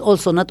 And this is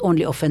also not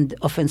only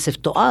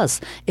offensive to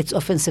us, it's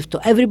offensive to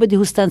everybody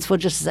who stands for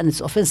justice, and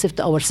it's offensive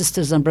to our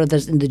sisters and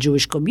brothers in the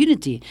Jewish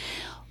community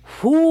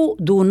who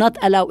do not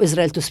allow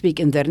Israel to speak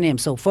in their name.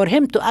 So for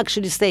him to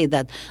actually say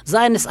that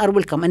Zionists are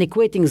welcome and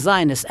equating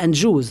Zionists and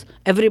Jews,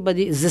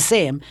 everybody is the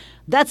same,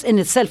 that's in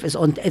itself is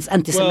it's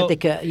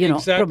anti-Semitic,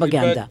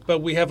 propaganda. But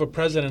we have a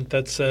president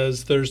that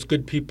says there's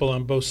good people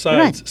on both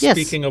sides. Right.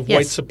 Speaking of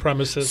white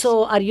supremacists.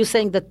 So are you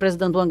saying that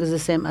President Wang is the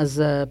same as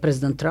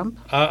President Trump?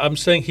 I'm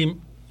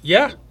saying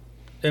yeah.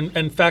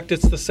 In fact,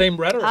 it's the same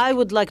rhetoric. I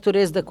would like to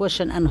raise the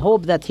question and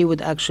hope that he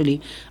would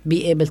actually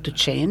be able to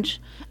change,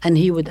 and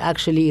he would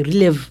actually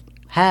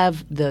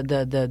have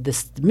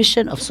the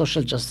mission of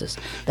social justice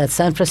that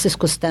San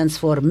Francisco stands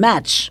for.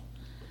 Match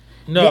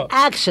the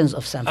actions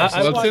of San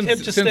Francisco.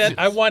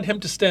 I want him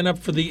to stand up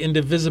for the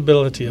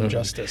indivisibility of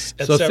justice.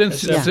 So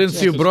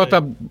since you brought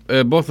up,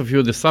 both of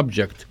you, the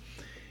subject,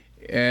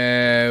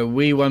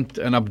 we want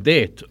an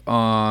update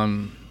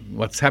on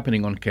what's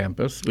happening on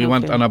campus. We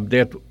want an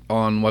update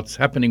on what's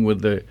happening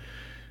with the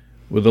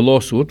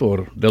lawsuit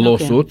or the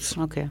lawsuits.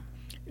 Okay.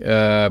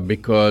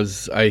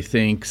 Because I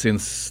think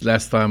since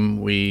last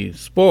time we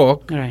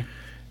spoke, there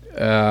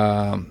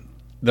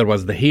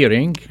was the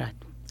hearing,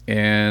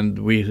 and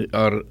we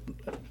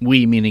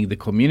meaning the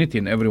community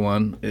and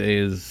everyone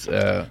is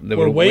they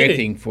were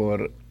waiting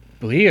to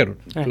hear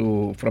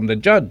from the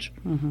judge.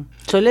 Mm-hmm.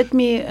 So let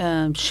me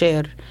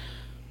share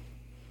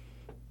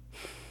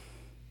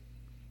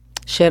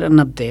an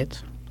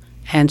update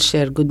and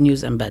share good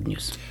news and bad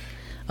news.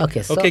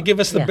 Okay, give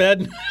us the bad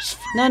news first.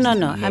 No. I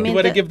mean, you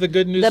want to give the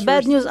good news first? The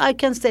bad first? news, I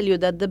can tell you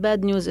that the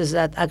bad news is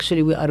that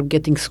actually we are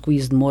getting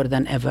squeezed more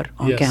than ever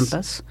on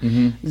campus.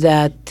 Mm-hmm.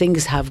 That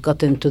things have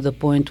gotten to the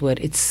point where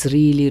it's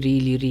really,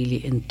 really,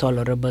 really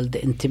intolerable.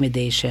 The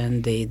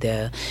intimidation,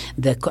 the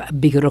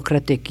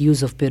bureaucratic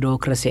use of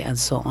bureaucracy and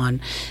so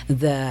on.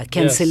 The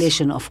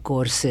cancellation of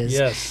courses.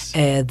 Yes.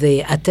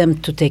 The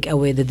attempt to take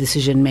away the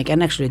decision making,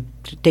 and actually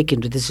taking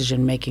the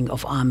decision making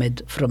of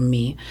Ahmed from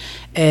me.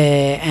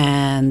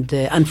 And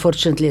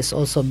unfortunately, it's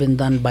also been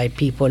done by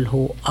people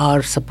who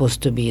are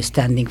supposed to be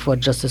standing for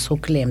justice, who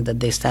claim that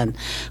they stand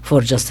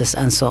for justice,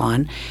 and so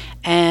on.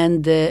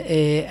 And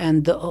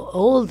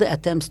all the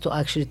attempts to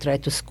actually try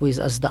to squeeze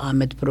us the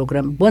Ahmed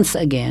program, once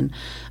again,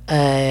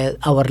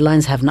 our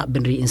lines have not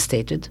been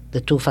reinstated,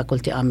 the 2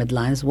 faculty Ahmed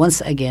lines.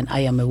 Once again,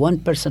 I am a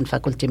 1-person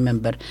faculty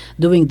member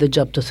doing the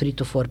job to 3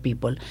 to 4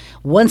 people.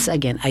 Once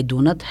again, I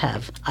do not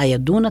have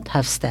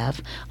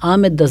staff.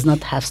 Ahmed does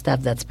not have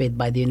staff that's paid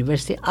by the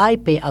university. I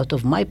pay out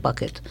of my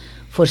pocket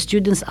for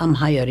students I'm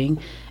hiring.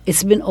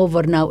 It's been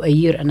over now a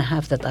year and a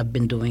half that I've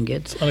been doing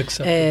it. It's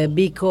unacceptable.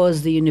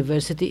 Because the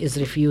university is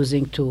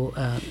refusing to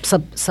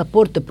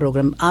support the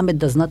program. Ahmed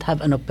does not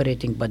have an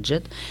operating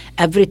budget.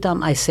 Every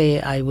time I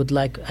say I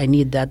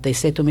need that, they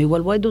say to me,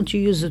 well, why don't you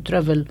use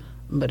the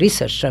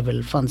research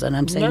travel funds? And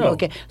I'm saying,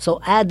 okay,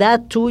 so add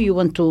that too. You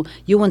want to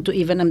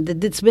even,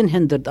 it's been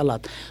hindered a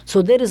lot.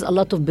 So there is a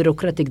lot of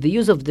the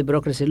use of the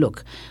bureaucracy.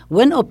 Look,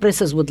 when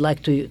oppressors would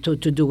like to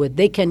do it,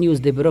 they can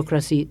use the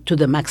bureaucracy to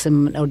the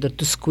maximum in order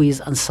to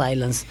squeeze and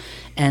silence,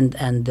 and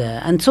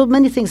so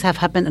many things have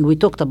happened, and we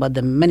talked about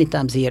them many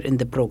times here in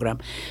the program.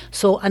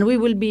 So, and we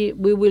will be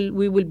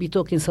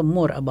talking some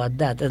more about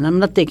that, and I'm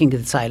not taking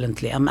it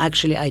silently.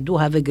 I do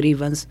have a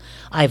grievance.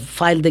 I've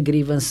filed a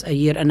grievance a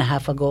year and a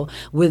half ago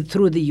through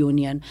through the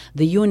union.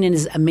 The union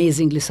is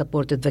amazingly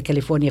supported, the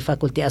California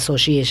Faculty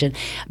Association,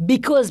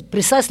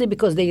 precisely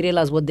because they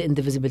realize what the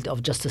indivisibility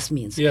of justice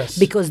means. Yes.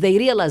 Because they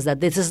realize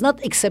that this is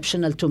not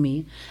exceptional to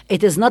me.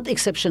 It is not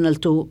exceptional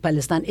to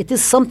Palestine. It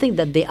is something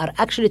that they are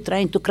actually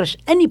trying to crush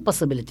any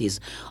possibilities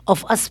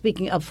of us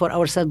speaking up for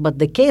ourselves. But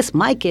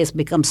my case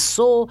becomes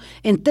so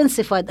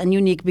intensified and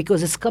unique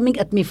because it's coming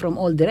at me from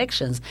all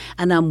directions.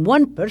 And I'm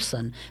one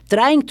person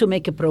trying to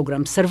make a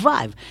program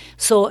survive.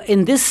 So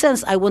in this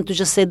sense, I want to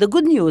just say the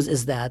good news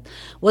is that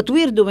what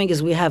we're doing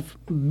is we have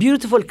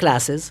beautiful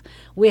classes.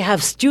 We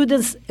have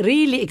students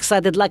really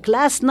excited. Like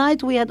last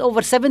night, we had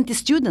over 70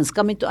 students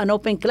coming to an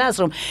open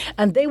classroom,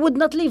 and they would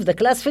not leave. The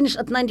class finished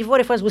at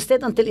 9:45. We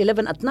stayed until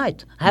 11 at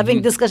night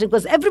having discussion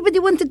because everybody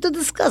wanted to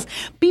discuss.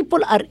 People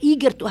are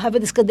eager to have a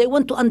discussion. They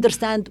want to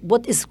understand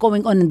what is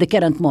going on in the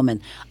current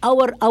moment.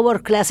 Our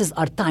classes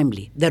are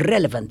timely. They're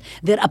relevant.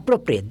 They're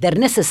appropriate. They're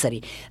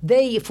necessary.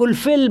 They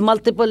fulfill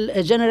multiple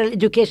general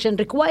education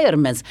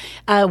requirements.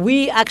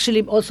 We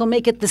actually also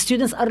make it the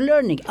students are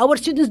learning. Our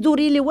students do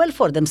really well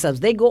for themselves.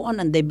 They go on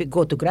and they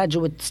go to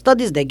graduate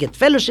studies. They get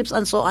fellowships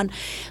and so on.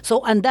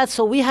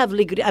 So we have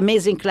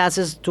amazing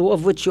classes, two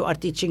of which you are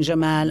teaching,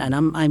 Jamal, and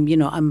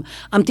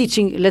I'm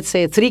teaching, let's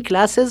say, 3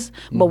 classes,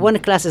 but one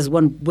class is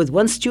with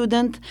one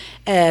student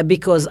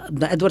because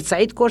the Edward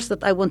Said course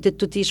that I wanted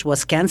to teach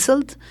was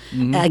cancelled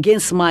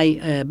against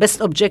my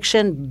best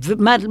objection.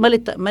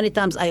 Many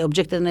times I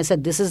objected and I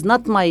said, this is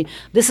not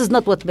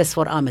what's best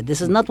for Ahmed.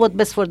 This is not what's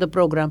best for the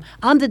program.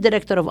 I'm the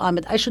director of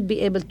Ahmed. I should be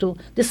able to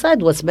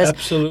decide what's best.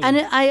 Absolutely. And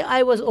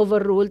I was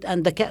overruled,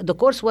 and the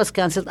course was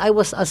cancelled. I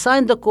was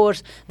assigned the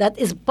course that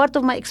is part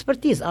of my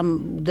expertise.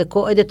 I'm the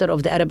co-editor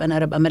of the Arab and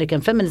Arab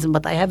American Feminism,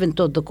 but I haven't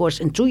taught the course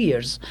in 2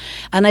 years.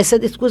 And I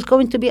said it was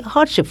going to be a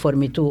hardship for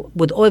me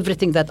with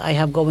everything that I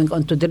have going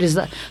on,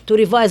 to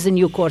revise a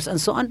new course and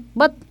so on.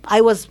 But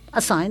I was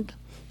assigned.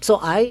 So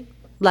I,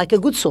 like a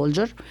good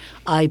soldier,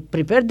 I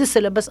prepared the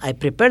syllabus, I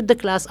prepared the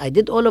class, I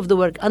did all of the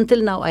work.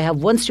 Until now, I have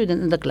one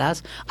student in the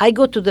class. I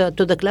go to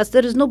the class,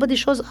 there is nobody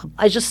shows up.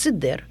 I just sit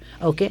there,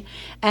 okay?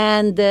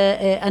 And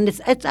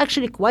it's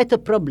actually quite a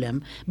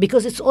problem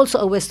because it's also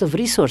a waste of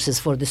resources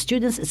for the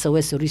students. It's a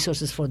waste of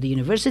resources for the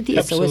university.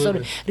 Absolutely. It's a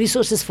waste of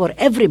resources for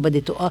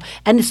everybody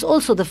and it's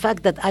also the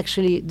fact that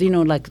actually,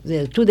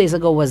 2 days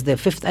ago was the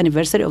 5th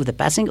anniversary of the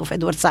passing of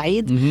Edward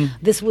Said.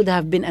 This would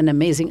have been an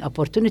amazing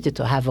opportunity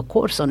to have a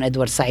course on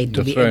Edward Said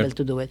to be able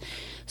to do it.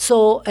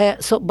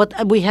 But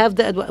we have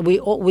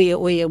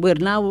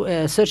we're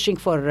now searching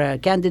for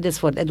candidates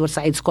for the Edward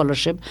Said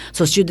Scholarship.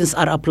 So students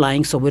are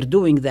applying. So we're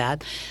doing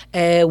that.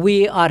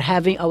 We are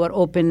having our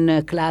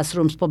open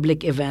classrooms,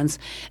 public events.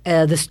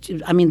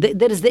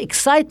 There is the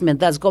excitement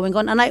that's going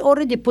on, and I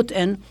already put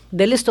in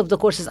the list of the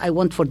courses I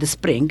want for the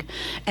spring,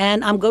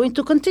 and I'm going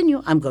to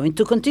continue. I'm going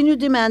to continue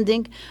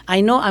demanding.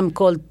 I know I'm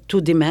called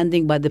too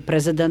demanding by the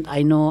president.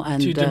 I know,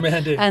 and too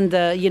demanding.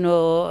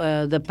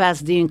 The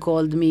past dean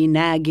called me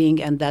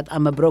nagging and that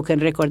I'm a broken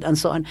record and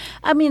so on.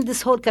 I mean,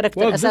 this whole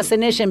character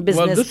assassination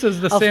business this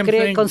is the same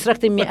thing.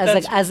 Constructing me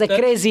as a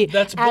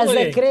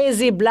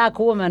crazy black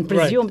woman,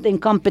 presumed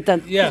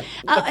incompetent. Yeah,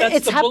 but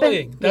that's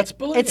bullying. That's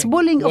bullying. It's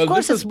bullying. Of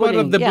course, it's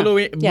bullying. Part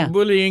of the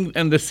bullying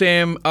and the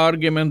same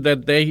argument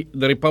that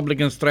the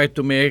Republicans tried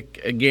to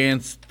make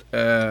against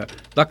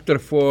Dr.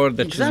 Ford,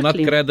 that she's not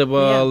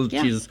credible.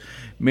 Yeah. She's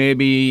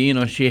maybe,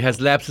 she has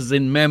lapses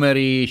in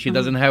memory. She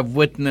doesn't have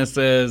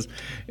witnesses.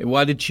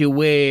 Why did she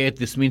wait?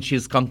 This means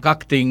she's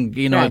concocting,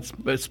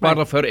 it's part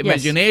of her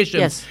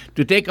imagination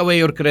to take away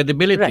your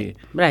credibility.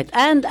 Right.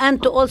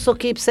 And to also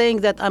keep saying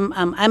that I'm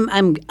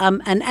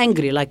an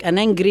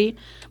angry,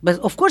 but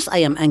of course I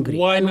am angry.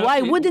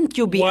 Why wouldn't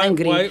you be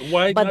angry?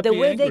 Why but not the be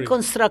way angry? they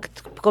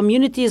construct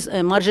communities,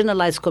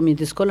 marginalized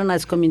communities,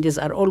 colonized communities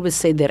are always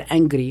say they're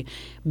angry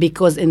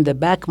because in the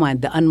back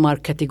mind, the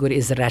unmarked category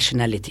is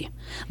rationality.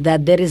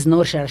 That there is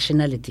no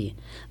rationality,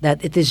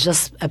 that it is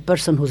just a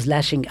person who's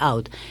lashing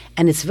out.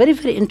 And it's very,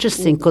 very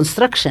interesting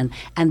construction.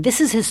 And this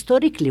is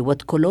historically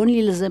what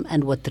colonialism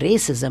and what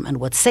racism and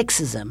what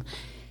sexism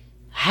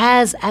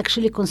has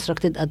actually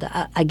constructed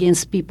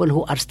against people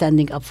who are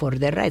standing up for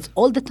their rights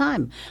all the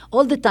time.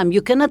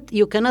 You cannot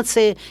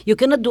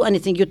do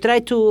anything. You try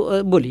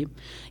to bully,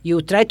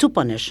 you try to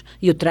punish,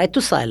 you try to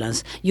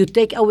silence, you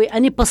take away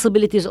any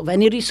possibilities of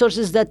any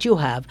resources that you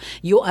have.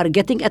 You are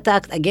getting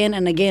attacked again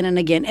and again and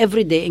again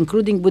every day,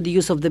 including with the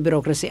use of the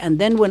bureaucracy. And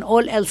then when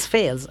all else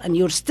fails and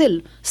you're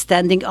still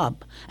standing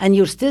up and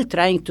you're still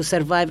trying to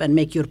survive and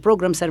make your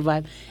program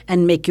survive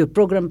and make your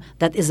program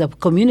that is a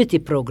community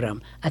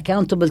program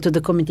accountable to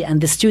the community and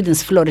the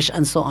students flourish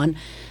and so on,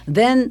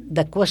 then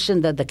the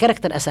question that the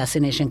character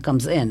assassination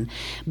comes in,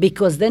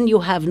 because then you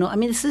have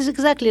this is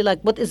exactly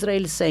like what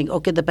Israel is saying.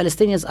 Okay, the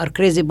Palestinians are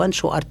crazy bunch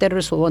who are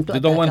terrorists who want to attack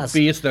us. They don't want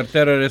peace, they're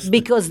terrorists.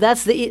 Because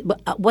that's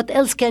what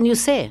else can you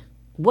say?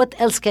 What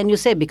else can you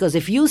say? Because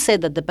if you say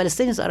that the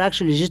Palestinians are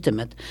actually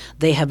legitimate,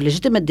 they have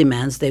legitimate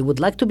demands, they would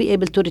like to be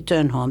able to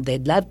return home,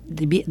 they'd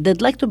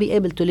like to be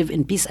able to live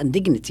in peace and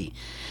dignity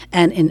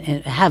and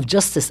have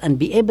justice and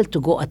be able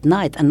to go at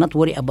night and not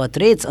worry about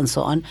raids and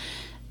so on.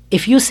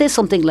 If you say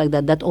something like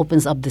that, that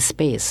opens up the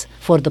space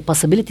for the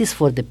possibilities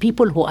for the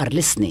people who are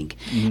listening.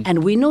 Mm-hmm.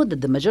 And we know that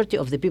the majority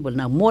of the people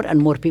now, more and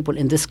more people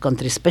in this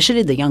country,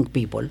 especially the young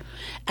people,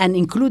 and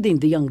including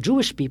the young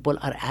Jewish people,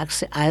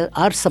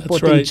 are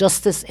supporting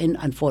justice in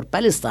and for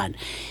Palestine.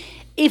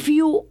 If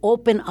you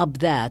open up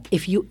that,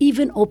 if you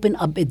even open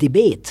up a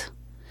debate,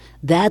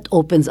 that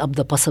opens up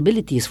the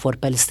possibilities for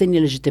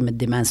Palestinian legitimate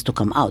demands to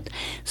come out.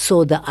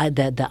 So the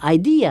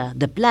idea,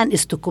 the plan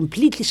is to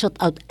completely shut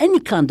out any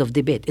kind of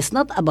debate. It's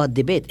not about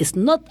debate. It's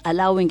not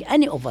allowing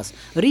any of us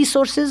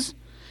resources,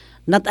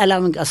 not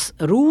allowing us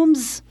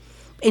rooms,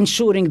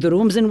 ensuring the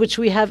rooms in which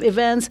we have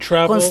events,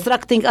 travel.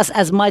 Constructing us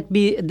as might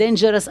be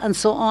dangerous and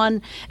so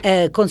on,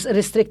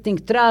 restricting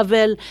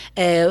travel,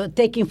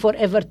 taking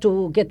forever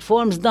to get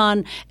forms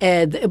done,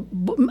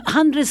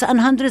 hundreds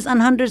and hundreds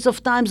and hundreds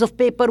of times of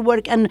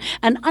paperwork and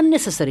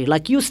unnecessary,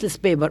 like useless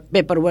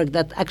paperwork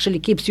that actually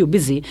keeps you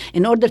busy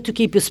in order to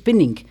keep you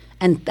spinning.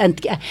 And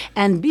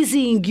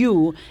busying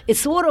you,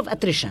 it's war of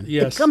attrition.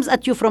 Yes. It comes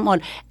at you from all.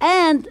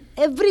 And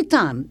every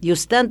time you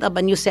stand up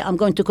and you say, I'm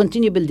going to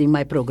continue building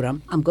my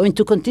program, I'm going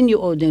to continue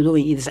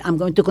doing this, I'm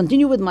going to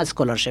continue with my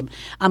scholarship,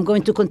 I'm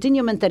going to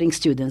continue mentoring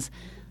students,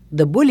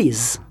 the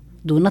bullies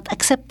do not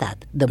accept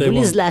that. The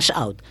bullies lash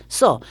out.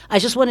 So I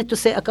just wanted to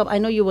say, I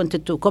know you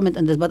wanted to comment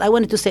on this, but I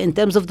wanted to say in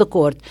terms of the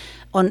court,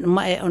 on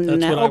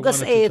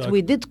August 8th,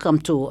 we did come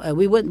to,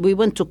 we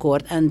went to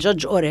court, and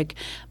Judge Orek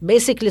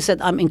basically said,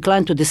 I'm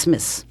inclined to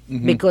dismiss,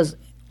 because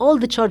all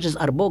the charges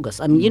are bogus.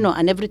 I mean,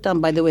 and every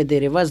time, by the way,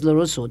 they revise the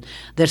lawsuit,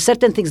 there are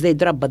certain things they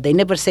drop, but they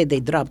never say they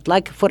dropped.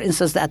 Like, for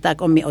instance, the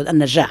attack on me at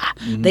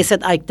An-Najah. They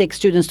said I take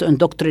students to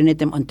indoctrinate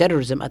them on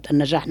terrorism at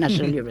An-Najah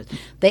National University.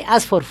 They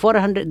asked for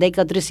 400, they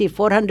could receive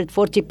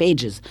 440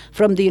 pages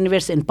from the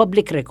university in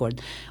public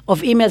record of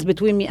emails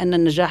between me and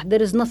An-Najah.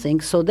 There is nothing.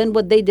 So then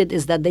what they did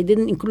is that they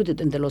didn't include it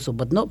in the lawsuit.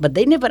 But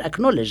they never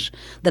acknowledged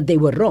that they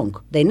were wrong.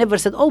 They never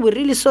said, oh, we're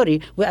really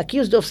sorry. We're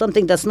accused of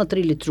something that's not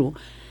really true.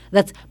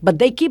 But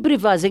they keep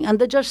revising, and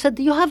the judge said,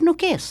 you have no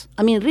case.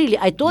 I mean, really,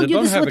 I told you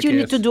this is what you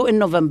need to do in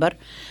November.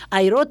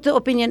 I wrote the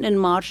opinion in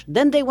March.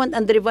 Then they went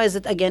and revised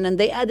it again, and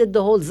they added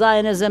the whole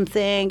Zionism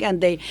thing,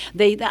 and they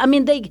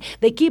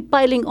keep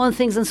piling on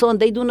things and so on.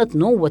 They do not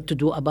know what to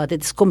do about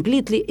it.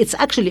 It's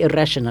actually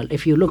irrational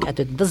if you look at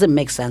it. It doesn't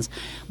make sense.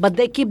 But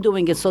they keep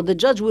doing it. So the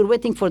judge, we're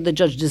waiting for the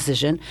judge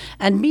decision.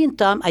 And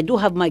meantime, I do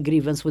have my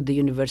grievance with the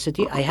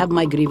university. I have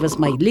my grievance,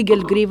 my legal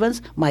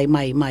grievance, my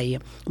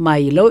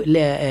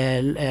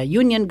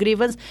union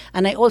grievance,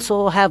 and I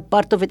also have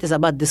part of it is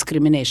about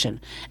discrimination,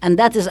 and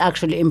that is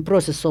actually in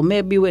process. So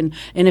maybe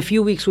in a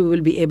few weeks we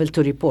will be able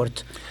to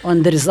report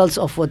on the results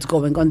of what's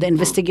going on. The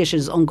investigation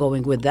is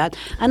ongoing with that,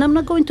 and I'm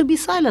not going to be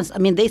silenced. I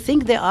mean, they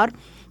think they are.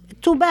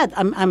 Too bad.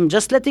 I'm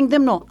just letting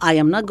them know I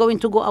am not going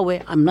to go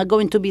away. I'm not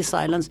going to be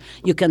silenced.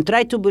 You can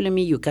try to bully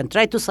me. You can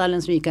try to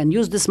silence me. You can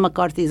use this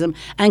McCarthyism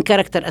and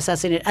character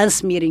assassination and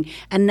smearing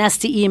and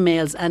nasty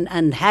emails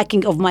and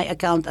hacking of my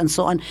account and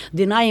so on,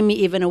 denying me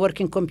even a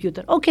working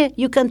computer. Okay,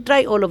 you can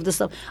try all of this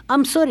stuff.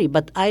 I'm sorry,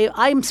 but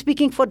I'm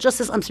speaking for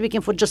justice. I'm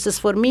speaking for justice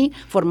for me,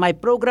 for my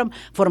program,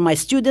 for my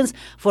students,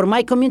 for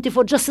my community,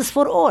 for justice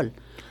for all.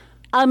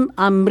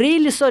 I'm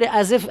really sorry,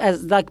 as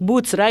like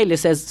Boots Riley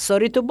says,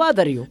 sorry to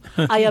bother you.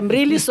 I am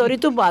really sorry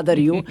to bother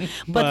you,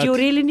 but you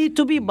really need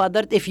to be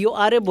bothered if you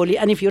are a bully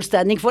and if you're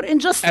standing for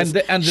injustice.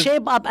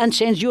 Shape up and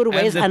change your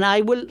ways, and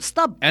I will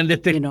stop. And the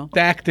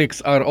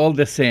tactics are all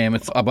the same.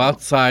 It's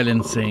about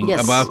silencing,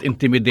 about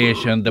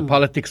intimidation, the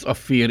politics of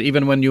fear.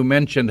 Even when you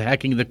mentioned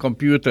hacking the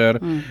computer,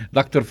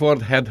 Dr.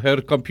 Ford had her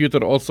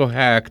computer also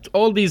hacked.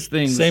 All these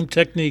things. Same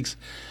techniques.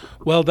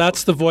 Well,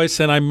 that's the voice,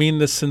 and I mean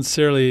this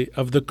sincerely,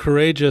 of the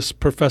courageous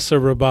Professor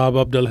Rabab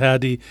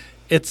Abdelhadi.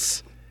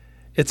 It's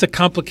a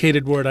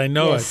complicated word. I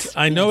know it.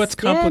 I know it's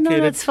complicated. Yeah,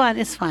 no, it's fine.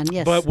 It's fine.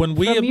 Yes. But when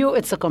from you,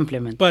 it's a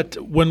compliment. But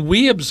when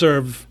we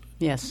observe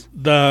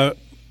the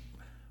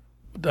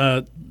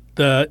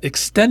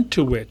extent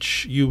to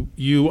which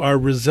you are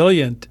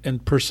resilient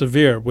and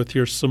persevere with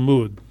your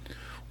Samud,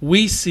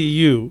 we see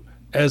you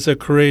as a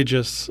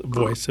courageous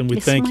voice, and we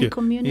thank you.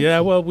 Community. Yeah,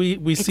 well,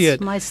 we see it.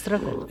 It's my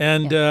struggle.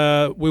 And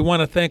we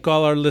want to thank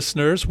all our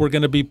listeners. We're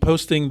going to be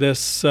posting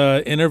this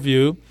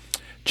interview.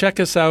 Check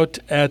us out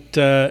at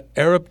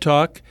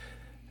ArabTalk.com.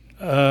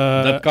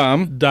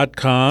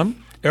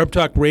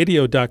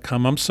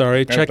 ArabTalkRadio.com, I'm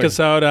sorry. Check us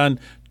out on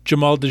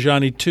Jamal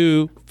Dajani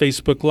 2,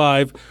 Facebook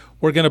Live.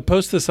 We're going to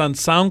post this on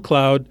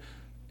SoundCloud,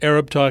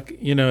 Arab Talk, at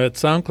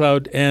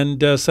SoundCloud,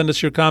 and send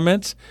us your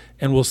comments,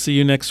 and we'll see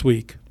you next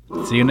week.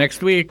 See you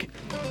next week.